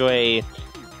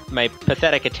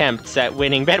pathetic attempts at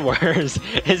winning Bedwars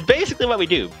is basically what we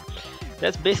do.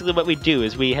 That's basically what we do,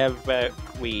 is we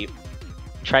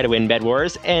try to win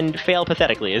Bedwars and fail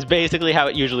pathetically, is basically how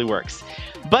it usually works.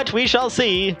 But we shall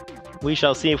see. We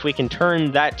shall see if we can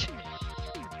turn that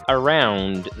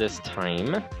around this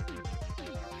time.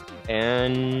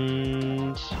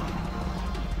 And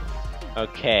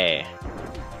okay,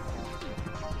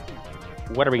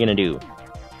 what are we gonna do?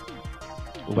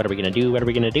 What are we gonna do? What are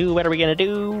we gonna do? What are we gonna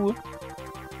do?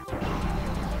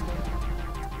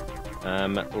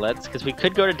 Because we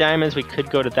could go to diamonds, we could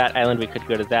go to that island, we could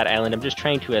go to that island. I'm just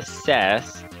trying to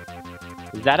assess.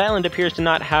 That island appears to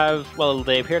not have, well,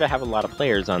 they appear to have a lot of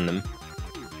players on them.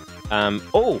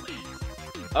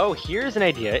 Oh, here's an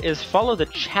idea, is follow the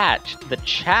chat. The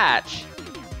chat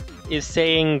is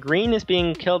saying green is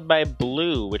being killed by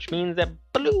blue, which means that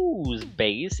blue's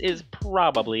base is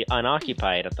probably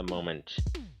unoccupied at the moment.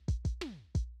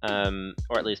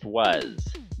 Or at least was.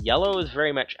 Yellow is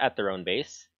very much at their own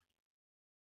base.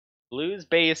 Blue's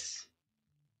base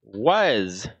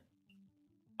was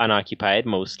unoccupied,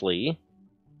 mostly.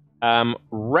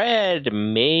 Red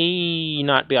may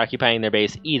not be occupying their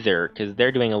base either, because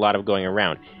they're doing a lot of going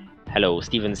around. Hello,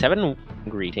 Steven7,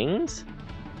 greetings.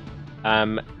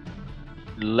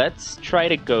 Let's try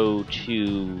to go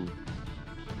to...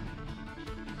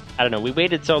 I don't know, we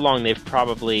waited so long they've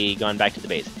probably gone back to the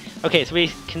base. Okay, so we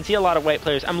can see a lot of white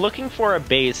players. I'm looking for a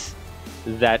base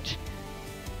that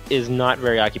is not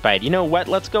very occupied. You know what,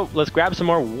 let's grab some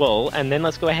more wool, and then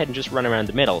let's go ahead and just run around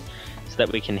the middle, so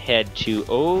that we can head to...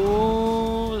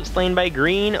 Oh, slain by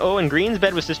green. Oh, and green's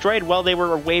bed was destroyed while they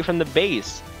were away from the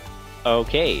base.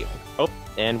 Okay. Oh,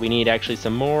 and we need actually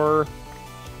some more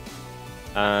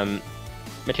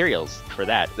materials for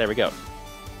that. There we go.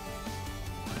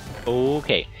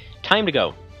 Okay, time to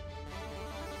go.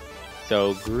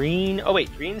 So green... Oh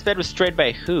wait, green's bed was destroyed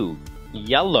by who?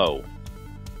 Yellow.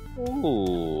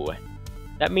 Ooh.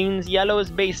 That means yellow's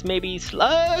base may be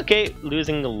okay,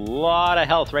 losing a lot of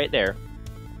health right there.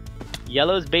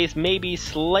 Yellow's base may be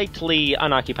slightly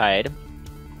unoccupied.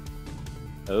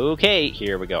 Okay,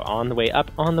 here we go. On the way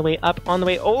up, on the way up, on the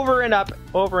way over and up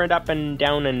and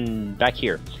down and back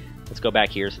here. Let's go back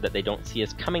here so that they don't see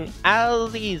us coming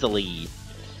as easily.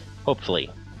 Hopefully.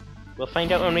 We'll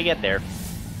find out when we get there.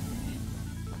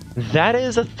 That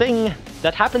is a thing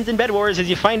that happens in Bedwars, is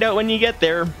you find out when you get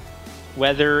there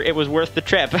whether it was worth the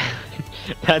trip.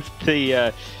 That's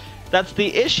the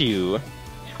issue.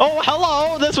 Oh,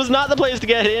 hello! This was not the place to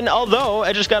get in, although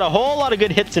I just got a whole lot of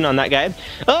good hits in on that guy.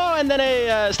 Oh, and then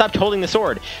I stopped holding the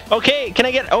sword. Okay, can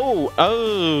I get...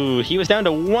 Oh, he was down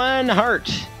to 1 heart.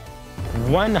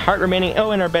 1 heart remaining.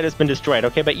 Oh, and our bed has been destroyed.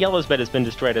 Okay, but yellow's bed has been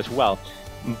destroyed as well.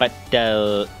 But,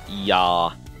 yeah.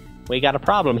 We got a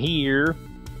problem here.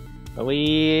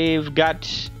 We've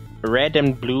got red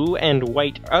and blue and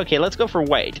white. Okay, let's go for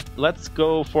white. Let's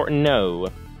go for... No.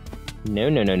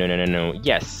 No.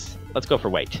 Yes. Let's go for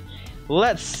white.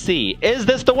 Let's see. Is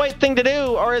this the white thing to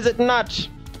do, or is it not?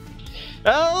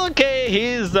 Okay,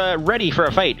 he's ready for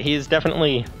a fight. He's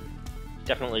definitely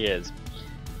is.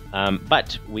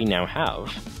 But we now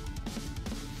have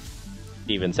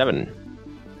Steven 7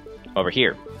 over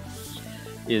here.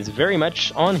 Is very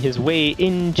much on his way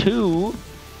into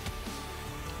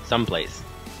someplace.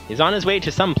 He's on his way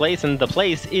to someplace, and the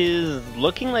place is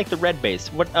looking like the red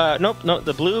base. What? Nope,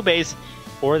 the blue base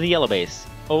or the yellow base.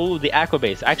 Oh, the aqua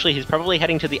base. Actually, he's probably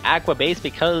heading to the aqua base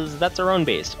because that's our own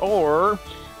base. Or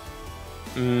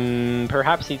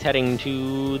perhaps he's heading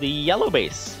to the yellow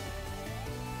base.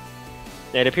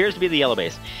 It appears to be the yellow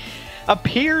base.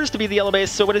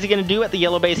 So what is he going to do at the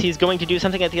yellow base? He's going to do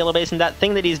something at the yellow base, and that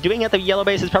thing that he's doing at the yellow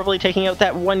base is probably taking out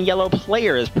that one yellow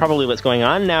player is probably what's going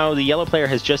on. Now, the yellow player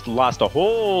has just lost a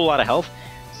whole lot of health.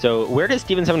 So where does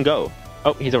Steven 7 go?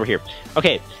 Oh, he's over here.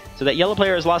 Okay, so that yellow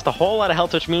player has lost a whole lot of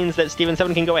health, which means that Steven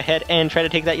 7 can go ahead and try to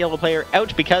take that yellow player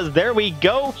out, because there we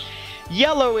go!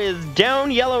 Yellow is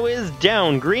down, yellow is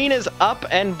down. Green is up,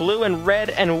 and blue and red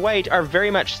and white are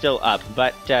very much still up,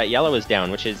 but yellow is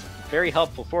down, which is very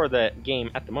helpful for the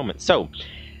game at the moment. So,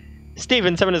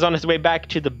 Steven 7 is on his way back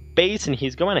to the base, and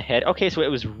he's going ahead. Okay, so it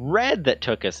was red that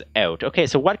took us out. Okay,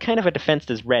 so what kind of a defense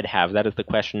does red have? That is the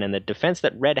question, and the defense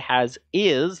that red has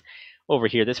is over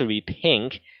here. This would be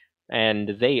pink, and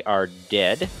they are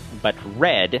dead, but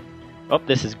red... Oh,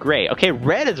 this is gray. Okay,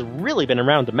 red has really been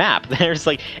around the map. There's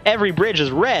like, every bridge is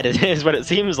red, is what it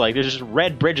seems like. There's just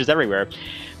red bridges everywhere.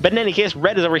 But in any case,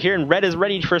 red is over here, and red is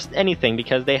ready for anything,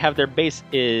 because they have their base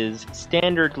is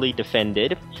standardly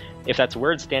defended. If that's a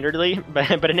word, standardly.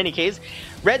 But in any case,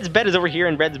 red's bed is over here,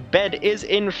 and red's bed is,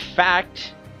 in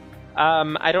fact...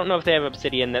 I don't know if they have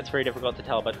obsidian. That's very difficult to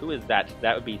tell, but who is that?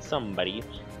 That would be somebody.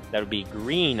 That would be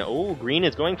green. Oh, green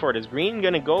is going for it. Is green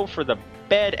going to go for the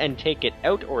bed and take it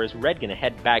out, or is red going to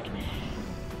head back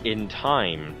in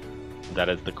time? That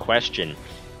is the question.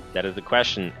 That is the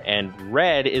question. And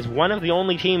red is one of the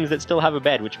only teams that still have a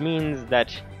bed, which means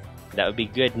that that would be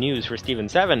good news for Steven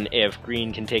 7 if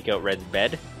green can take out red's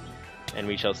bed. And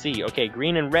we shall see. Okay,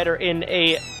 green and red are in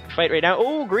a fight right now.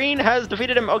 Oh, green has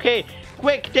defeated him. Okay,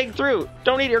 quick, dig through.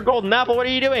 Don't eat your golden apple. What are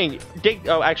you doing? Dig.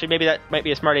 Oh, actually, maybe that might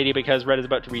be a smart idea because red is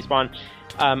about to respawn.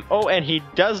 Oh, and he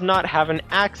does not have an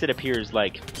axe, it appears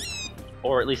like.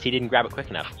 Or at least he didn't grab it quick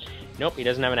enough. Nope, he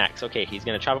doesn't have an axe. Okay, he's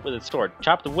going to chop it with his sword.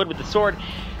 Chop the wood with the sword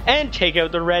and take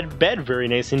out the red bed. Very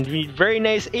nice indeed. Very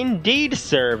nice indeed,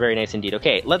 sir. Very nice indeed.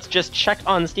 Okay, let's just check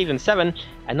on Steven 7,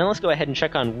 and then let's go ahead and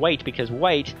check on white, because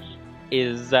white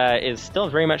is still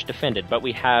very much defended, but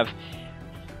we have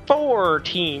 4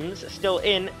 teams still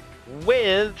in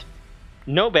with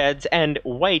no beds and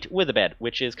white with a bed,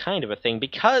 which is kind of a thing,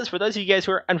 because for those of you guys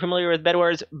who are unfamiliar with Bed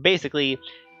Wars, basically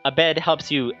a bed helps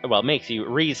you, well, makes you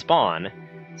respawn,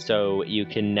 so you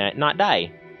can not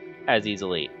die as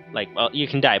easily. Like, well, you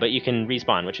can die, but you can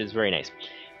respawn, which is very nice.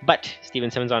 But Steven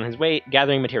 7's on his way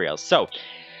gathering materials. So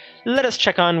let us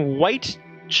check on white.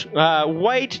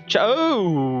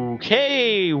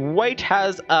 Okay, white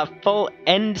has a full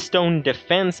endstone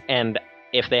defense, and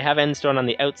if they have endstone on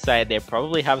the outside, they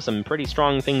probably have some pretty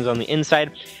strong things on the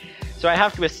inside. So I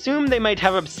have to assume they might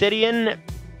have obsidian.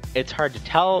 It's hard to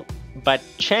tell, but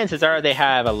chances are they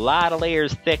have a lot of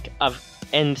layers thick of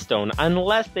endstone,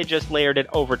 unless they just layered it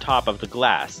over top of the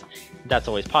glass. That's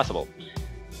always possible.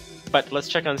 But let's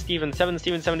check on Steven 7.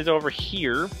 Steven 7 is over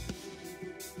here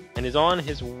and is on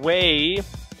his way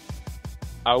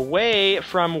away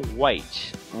from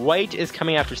white. White is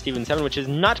coming after Steven 7, which is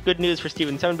not good news for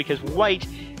Steven 7, because white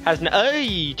has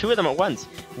 2 of them at once.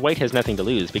 White has nothing to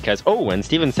lose, because and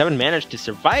Steven 7 managed to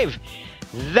survive.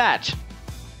 That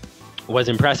was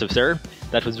impressive, sir.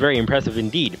 That was very impressive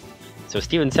indeed. So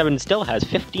Steven7 still has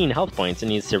 15 health points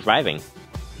and he's surviving.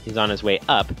 He's on his way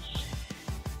up.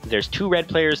 There's 2 red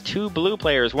players, 2 blue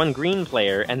players, 1 green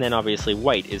player, and then obviously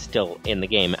white is still in the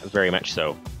game, very much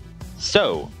so.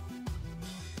 So,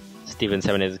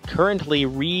 Steven7 is currently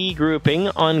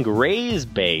regrouping on Gray's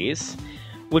base,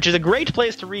 which is a great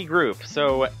place to regroup,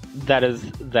 so that is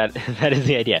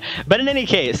the idea. But in any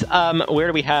case, where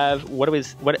do we have, what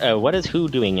is who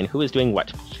doing and who is doing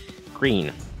what?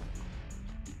 Green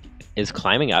is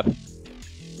climbing up.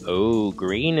 Oh,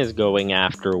 green is going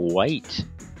after white.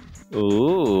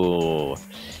 Ooh.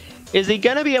 Is he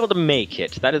gonna be able to make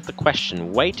it? That is the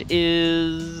question. White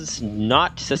is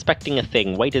not suspecting a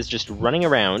thing. White is just running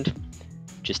around,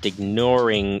 just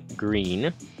ignoring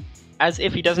green, as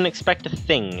if he doesn't expect a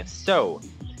thing. So,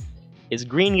 is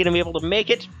green gonna be able to make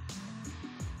it?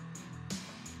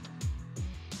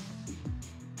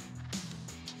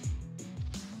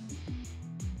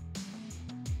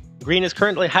 Green is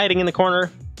currently hiding in the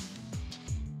corner.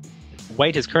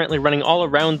 White is currently running all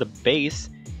around the base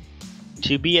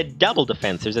to be a double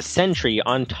defense. There's a sentry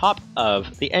on top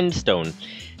of the end stone.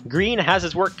 Green has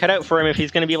his work cut out for him if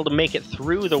he's going to be able to make it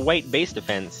through the white base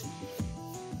defense.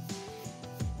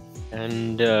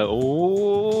 And,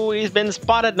 oh, he's been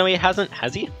spotted. No, he hasn't.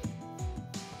 Has he?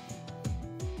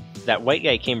 That white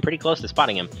guy came pretty close to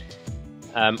spotting him.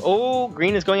 Oh,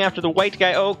 green is going after the white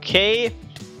guy. Okay.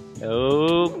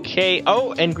 Okay.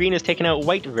 Oh, and green has taken out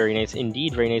white. Very nice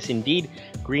indeed. Very nice indeed.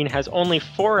 Green has only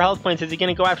 4 health points. Is he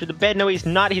going to go after the bed? No, he's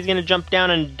not. He's going to jump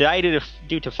down and die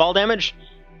due to fall damage.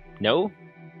 No?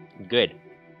 Good.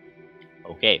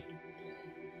 Okay.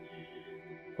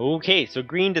 Okay, so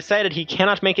green decided he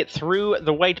cannot make it through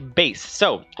the white base.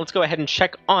 So, let's go ahead and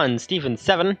check on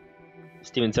Steven7.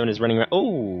 Steven7 is running around.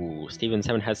 Oh,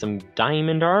 Steven7 has some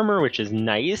diamond armor, which is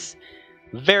nice.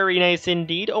 Very nice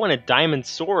indeed. Oh, and a diamond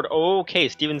sword. Okay,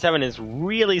 Steven7 is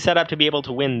really set up to be able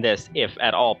to win this, if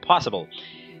at all possible.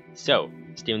 So,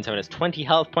 Steven7 has 20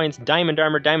 health points, diamond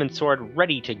armor, diamond sword,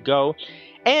 ready to go.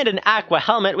 And an aqua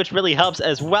helmet, which really helps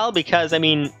as well, because, I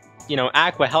mean, you know,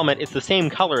 aqua helmet is the same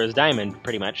color as diamond,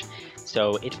 pretty much.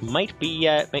 So, it might be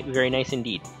very nice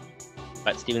indeed.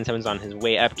 But Steven7's on his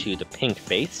way up to the pink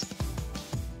base.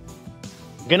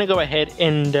 Gonna go ahead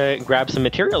and grab some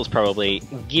materials, probably.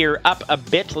 Gear up a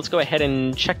bit. Let's go ahead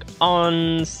and check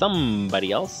on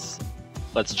somebody else.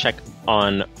 Let's check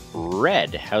on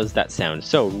red. How's that sound?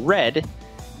 So, red,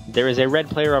 there is a red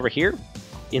player over here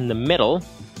in the middle.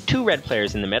 2 red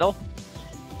players in the middle.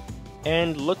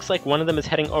 And looks like one of them is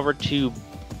heading over to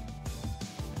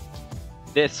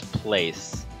this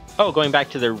place. Oh, going back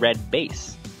to the red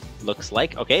base. Looks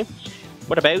like, okay.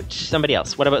 What about somebody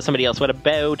else? What about somebody else? What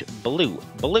about blue?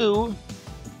 Blue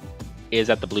is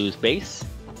at the blue's base.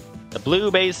 The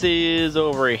blue base is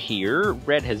over here.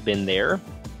 Red has been there.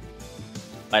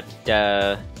 But,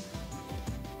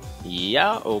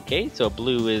 yeah, okay, so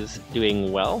blue is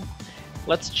doing well.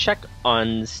 Let's check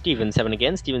on Steven7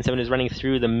 again. Steven7 is running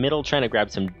through the middle, trying to grab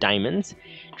some diamonds.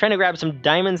 Trying to grab some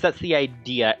diamonds, that's the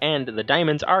idea. And the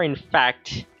diamonds are, in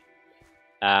fact,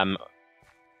 over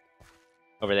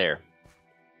there.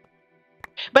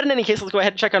 But in any case, let's go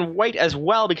ahead and check on white as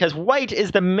well, because white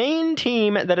is the main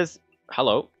team that is...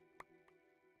 Hello.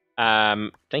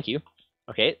 Thank you.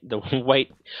 Okay, the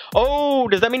white... Oh,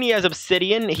 does that mean he has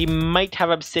obsidian? He might have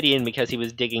obsidian because he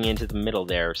was digging into the middle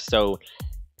there. So,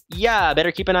 yeah,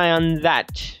 better keep an eye on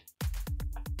that.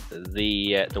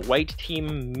 The white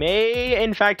team may,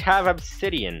 in fact, have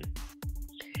obsidian.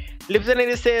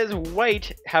 Livestream says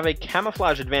white have a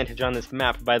camouflage advantage on this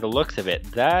map by the looks of it.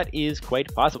 That is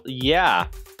quite possible. Yeah,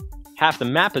 half the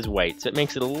map is white, so it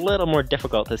makes it a little more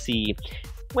difficult to see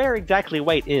where exactly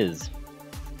white is.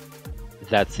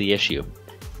 That's the issue.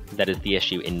 That is the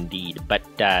issue indeed. But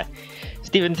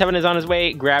Steven7 is on his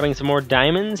way, grabbing some more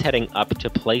diamonds, heading up to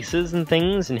places and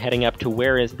things, and heading up to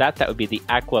where is that? That would be the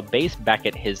aqua base, back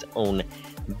at his own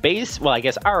base. Well, I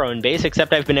guess our own base,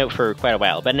 except I've been out for quite a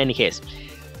while. But in any case,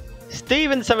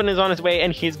 Steven7 is on his way,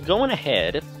 and he's going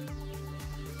ahead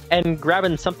and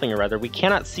grabbing something or other. We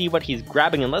cannot see what he's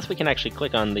grabbing unless we can actually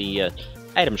click on the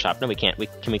item shop. No, we can't.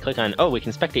 Can we click on... Oh, we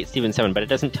can spectate Steven7, but it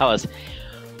doesn't tell us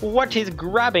what he's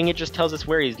grabbing. It just tells us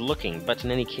where he's looking. But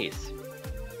in any case,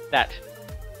 that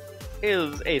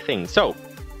is a thing. So,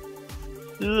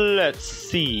 let's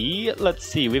see. Let's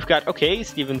see. We've got... Okay,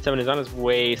 Steven7 is on his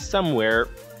way somewhere.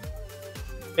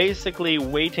 Basically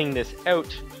waiting this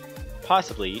out.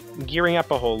 Possibly gearing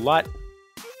up a whole lot.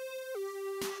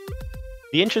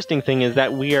 The interesting thing is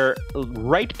that we are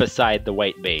right beside the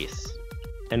white base,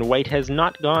 and white has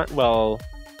not gone. Well,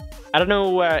 I don't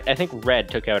know. I think red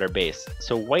took out our base,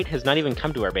 so white has not even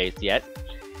come to our base yet.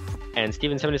 And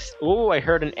Steven 7 is... Oh, I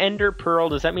heard an ender pearl.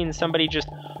 Does that mean somebody just...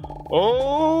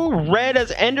 Oh, red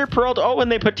has ender pearled. Oh,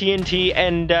 and they put TNT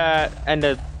and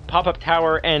a pop-up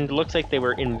tower, and looks like they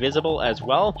were invisible as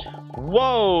well.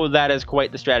 Whoa, that is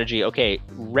quite the strategy. Okay,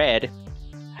 red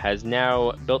has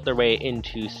now built their way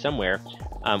into somewhere.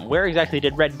 Where exactly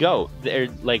did red go? They're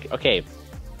like, okay,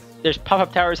 there's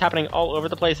pop-up towers happening all over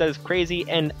the place. That is crazy,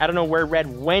 and I don't know where red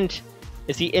went.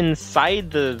 Is he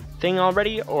inside the thing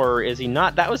already, or is he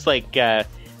not? That was like that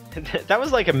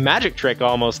was like a magic trick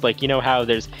almost. Like, you know how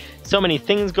there's so many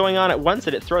things going on at once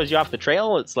that it throws you off the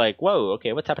trail? It's like, whoa,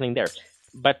 okay, what's happening there?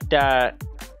 But I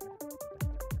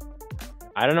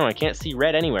don't know, I can't see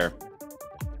red anywhere.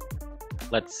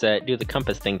 Let's do the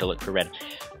compass thing to look for red.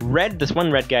 Red, this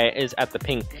one red guy is at the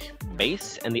pink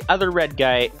base, and the other red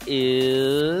guy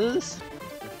is...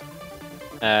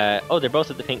 oh, they're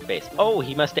both at the pink base. Oh,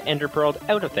 he must have ender pearled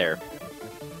out of there.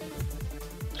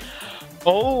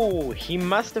 Oh, he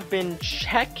must have been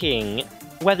checking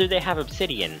whether they have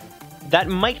obsidian. That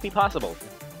might be possible.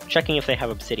 Checking if they have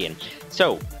obsidian.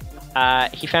 So,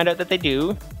 he found out that they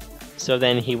do, so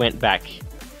then he went back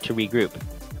to regroup.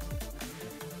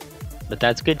 But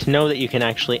that's good to know that you can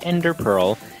actually ender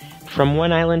pearl from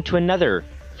one island to another.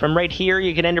 From right here,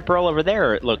 you can ender pearl over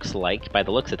there, it looks like, by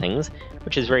the looks of things,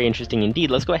 which is very interesting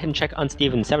indeed. Let's go ahead and check on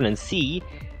Steven 7 and see.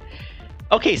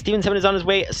 Okay, Steven 7 is on his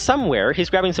way somewhere. He's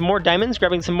grabbing some more diamonds,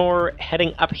 grabbing some more,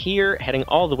 heading up here, heading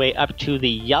all the way up to the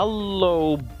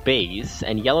yellow base,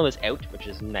 and yellow is out, which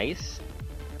is nice.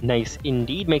 Nice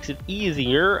indeed, makes it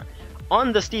easier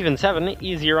on the Steven 7.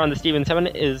 Easier on the Steven 7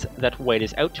 is that white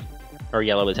is out, or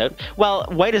yellow is out. Well,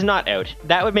 white is not out.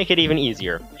 That would make it even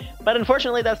easier. But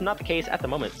unfortunately, that's not the case at the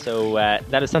moment, so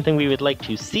that is something we would like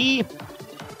to see,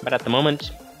 but at the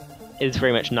moment, is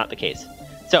very much not the case.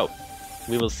 So,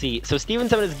 we will see. So Steven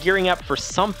 7 is gearing up for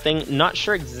something, not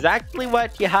sure exactly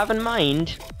what you have in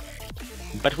mind,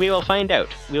 but we will find out.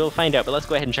 We will find out, but let's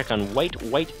go ahead and check on white.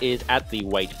 White is at the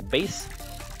white base.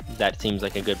 That seems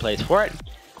like a good place for it.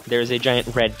 There's a giant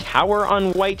red tower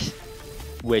on white,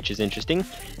 which is interesting.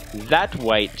 That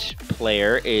white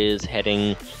player is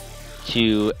heading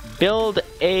to build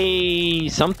a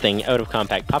something out of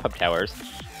compact pop-up towers.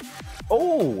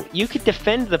 Oh, you could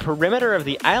defend the perimeter of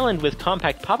the island with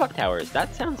compact pop-up towers.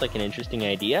 That sounds like an interesting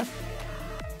idea.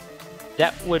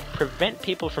 That would prevent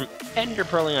people from ender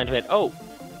pearling onto it. Oh,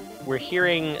 we're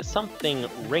hearing something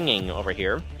ringing over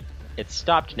here. It's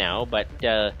stopped now, but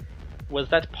was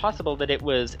that possible that it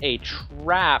was a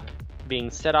trap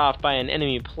being set off by an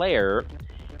enemy player?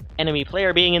 Enemy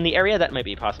player being in the area? That might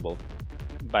be possible.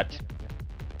 But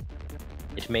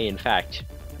it may, in fact,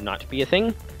 not be a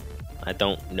thing. I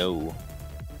don't know.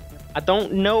 I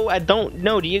don't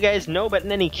know. Do you guys know? But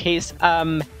in any case,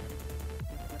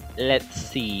 let's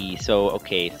see. So,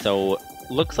 okay, so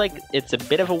looks like it's a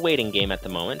bit of a waiting game at the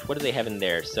moment. What do they have in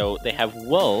there? So they have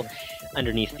wool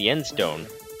underneath the end stone,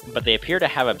 but they appear to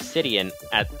have obsidian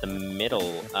at the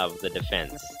middle of the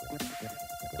defense.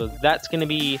 So that's going to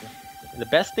be the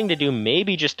best thing to do,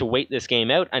 maybe just to wait this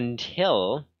game out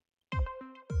until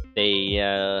they,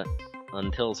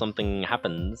 until something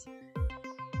happens,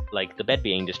 like the bed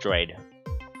being destroyed.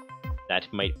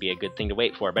 That might be a good thing to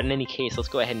wait for. But in any case, let's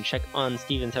go ahead and check on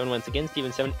Steven 7 once again.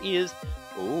 Steven 7 is...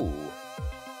 Ooh.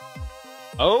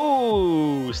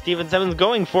 Oh! Steven 7's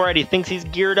going for it. He thinks he's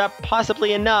geared up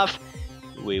possibly enough.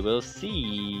 We will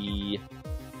see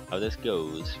how this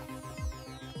goes.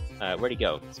 Where'd he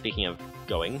go? Speaking of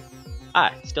going.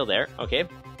 Ah, still there. Okay.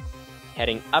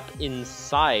 Heading up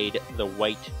inside the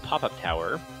white pop-up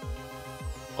tower.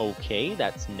 Okay,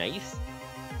 that's nice.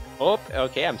 Oh,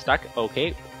 okay, I'm stuck.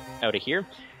 Okay, out of here.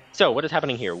 So, what is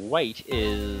happening here? White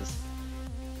is...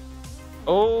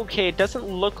 Okay, it doesn't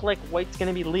look like white's going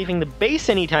to be leaving the base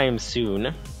anytime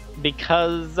soon.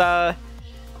 Because,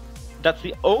 that's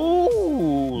the... Oh!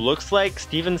 Looks like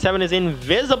Steven 7 is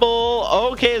invisible!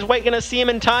 Okay, is white going to see him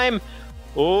in time?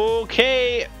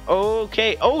 Okay,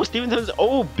 okay. Oh, Steven 7's...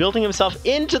 Oh, building himself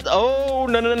into the... Oh,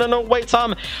 no. White saw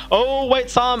him. Oh, white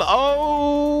saw him.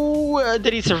 Oh,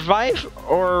 did he survive?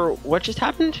 Or what just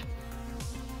happened?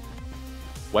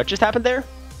 What just happened there?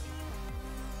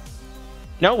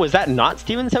 No, was that not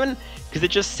Steven 7? Because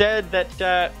it just said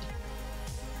that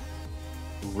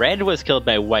red was killed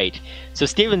by white. So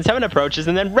Steven 7 approaches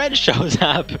and then red shows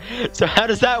up. So how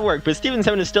does that work? But Steven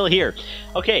 7 is still here.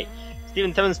 Okay.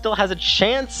 Steven 7 still has a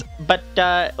chance, but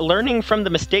learning from the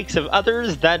mistakes of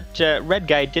others, that red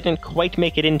guy didn't quite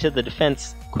make it into the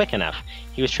defense quick enough.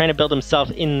 He was trying to build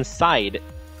himself inside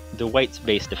the white's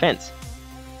base defense,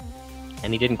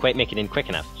 and he didn't quite make it in quick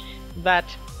enough. That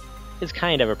is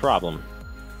kind of a problem.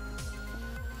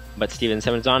 But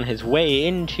Steven7 is on his way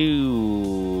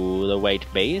into the white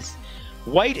base.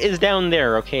 White is down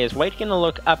there, okay? Is White gonna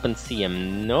look up and see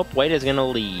him? Nope, White is gonna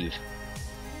leave.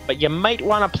 But you might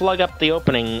want to plug up the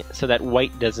opening so that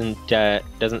White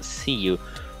doesn't see you.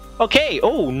 Okay,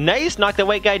 oh, nice! Knock the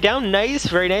white guy down, nice,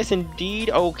 very nice indeed.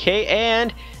 Okay,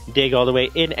 and dig all the way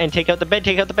in and take out the bed,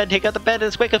 take out the bed, take out the bed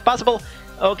as quick as possible.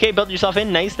 Okay, build yourself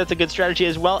in, nice, that's a good strategy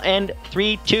as well. And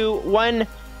 3, 2, 1.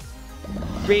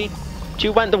 3,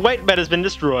 2, 1, the white bed has been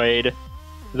destroyed.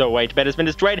 The white bed has been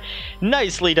destroyed.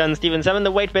 Nicely done, Steven7.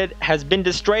 The white bed has been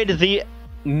destroyed. The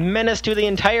menace to the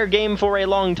entire game for a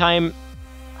long time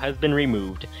has been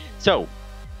removed. So,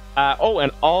 oh,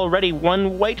 and already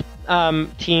one white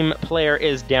team player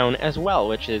is down as well,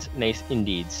 which is nice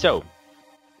indeed. So,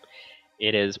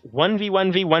 it is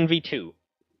 1v1v1v2.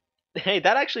 Hey,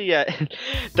 that actually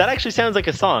sounds like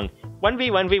a song.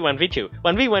 1v1v1v2.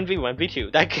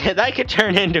 1v1v1v2. That could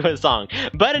turn into a song.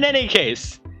 But in any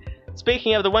case,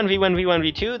 speaking of the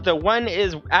 1v1v1v2, the 1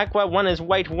 is aqua, 1 is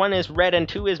white, 1 is red, and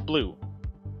 2 is blue.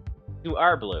 2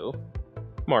 are blue,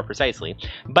 more precisely.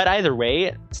 But either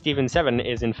way, Steven7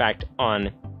 is in fact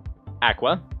on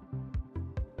aqua.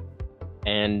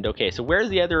 And okay, so where's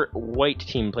the other white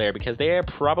team player? Because they are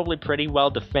probably pretty well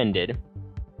defended.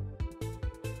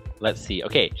 Let's see.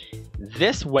 Okay,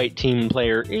 this white team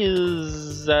player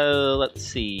is, let's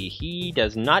see, he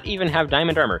does not even have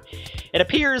diamond armor. It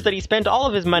appears that he spent all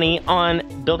of his money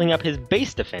on building up his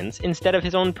base defense instead of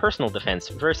his own personal defense,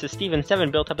 versus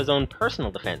Steven7 built up his own personal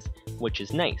defense, which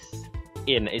is nice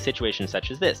in a situation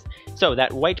such as this. So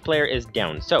that white player is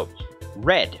down. So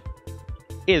red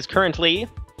is currently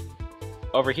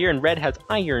over here, and red has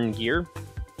iron gear,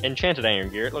 enchanted iron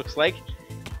gear it looks like.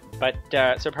 But,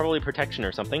 so probably protection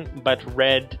or something, but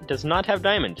red does not have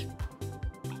diamond.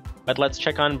 But let's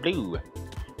check on blue.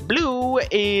 Blue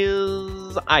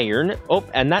is iron. Oh,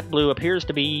 and that blue appears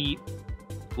to be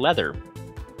leather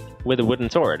with a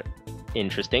wooden sword.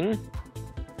 Interesting.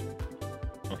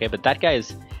 Okay, but that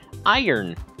guy's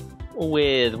iron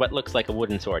with what looks like a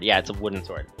wooden sword. Yeah, it's a wooden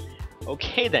sword.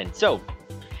 Okay then, so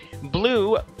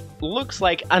blue looks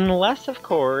like, unless of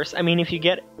course, I mean, if you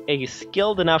get a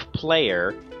skilled enough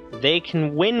player, they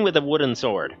can win with a wooden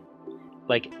sword.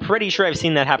 Like, pretty sure I've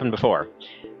seen that happen before.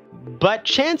 But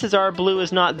chances are blue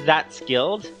is not that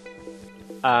skilled.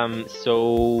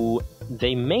 So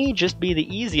they may just be the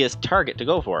easiest target to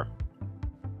go for.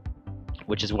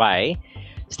 Which is why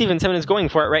Steven7 is going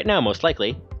for it right now, most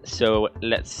likely. So,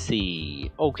 let's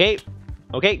see. Okay,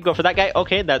 go for that guy.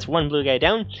 Okay, that's one blue guy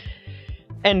down.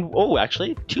 And, oh,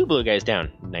 actually, 2 blue guys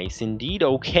down. Nice indeed.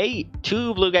 Okay,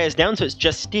 2 blue guys down, so it's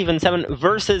just Steven7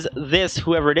 versus this,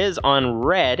 whoever it is, on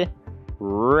red.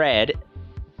 Red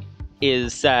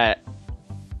is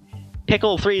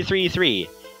Pickle333,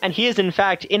 and he is, in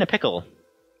fact, in a pickle.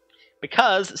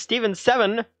 Because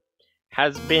Steven7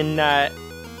 has been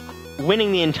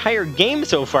winning the entire game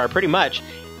so far, pretty much,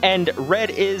 and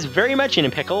red is very much in a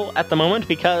pickle at the moment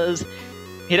because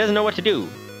he doesn't know what to do.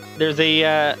 There's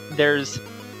a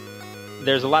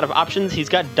lot of options. He's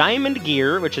got diamond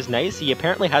gear, which is nice. He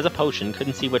apparently has a potion.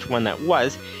 Couldn't see which one that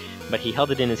was, but he held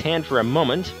it in his hand for a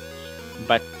moment.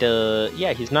 But,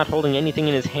 yeah, he's not holding anything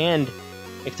in his hand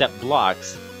except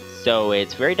blocks, so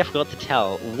it's very difficult to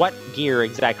tell what gear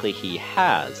exactly he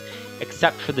has,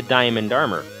 except for the diamond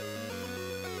armor,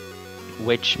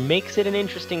 which makes it an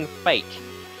interesting fight.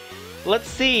 Let's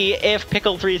see if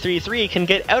Pickle333 can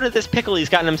get out of this pickle he's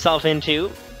gotten himself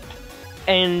into.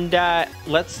 And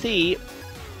let's see,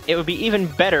 it would be even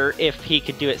better if he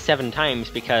could do it 7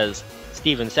 times, because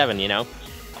Steven7, you know,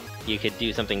 you could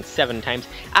do something 7 times.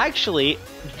 Actually,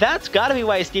 that's gotta be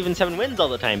why Steven7 wins all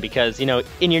the time, because, you know,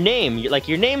 in your name, like,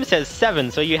 your name says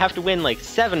 7, so you have to win, like,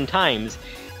 7 times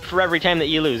for every time that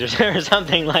you lose, or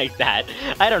something like that.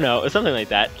 I don't know, something like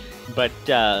that. But,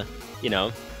 you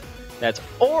know, that's,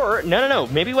 or, no,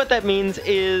 maybe what that means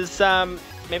is,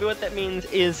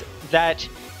 that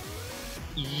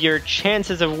your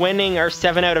chances of winning are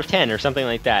 7 out of 10 or something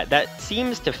like that. That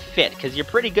seems to fit, because you're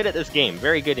pretty good at this game.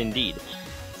 Very good indeed.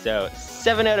 So,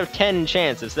 7 out of 10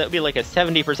 chances. That would be like a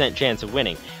 70% chance of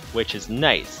winning, which is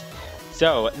nice.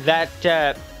 So,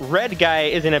 that red guy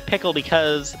is in a pickle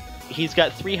because he's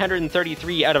got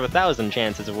 333 out of 1,000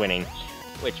 chances of winning,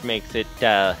 which makes it,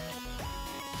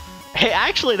 hey,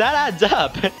 actually, that adds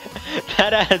up.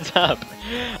 That adds up.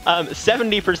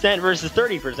 70% versus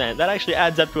 30%. That actually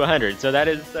adds up to 100. So that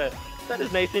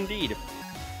is nice indeed.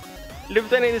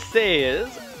 Lieutenant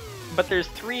says, but there's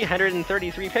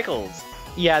 333 pickles.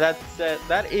 Yeah,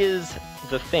 that is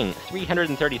the thing.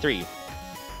 333.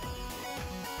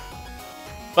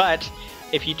 But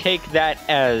if you take that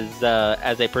as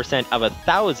a percent of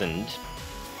 1,000,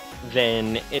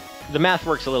 then the math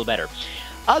works a little better.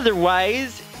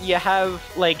 Otherwise, you have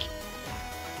like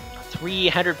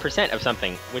 300% of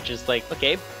something, which is like,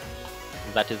 okay,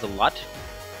 that is a lot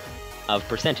of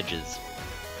percentages.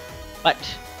 But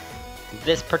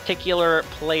this particular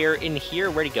player in here,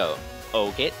 where'd he go?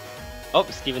 Okay. Oh,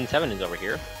 Steven7 is over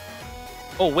here.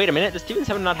 Oh, wait a minute, does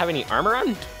Steven7 not have any armor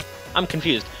on? I'm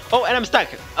confused. Oh, and I'm stuck.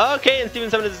 Okay, and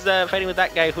Steven7 is fighting with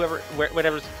that guy,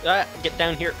 whatever's... get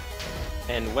down here.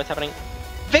 And what's happening?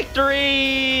 Victory!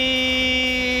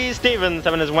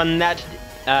 Steven7 has won that.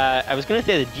 I was going to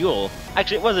say the duel.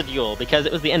 Actually, it was a duel, because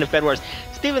it was the end of Bedwars.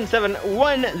 Steven7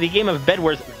 won the game of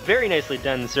Bedwars. Very nicely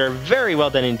done, sir. Very well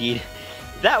done indeed.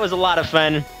 That was a lot of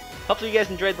fun. Hopefully you guys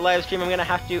enjoyed the live stream. I'm going to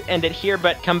have to end it here,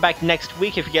 but come back next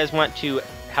week if you guys want to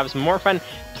have some more fun,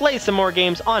 play some more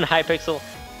games on Hypixel,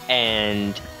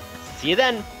 and see you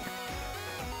then!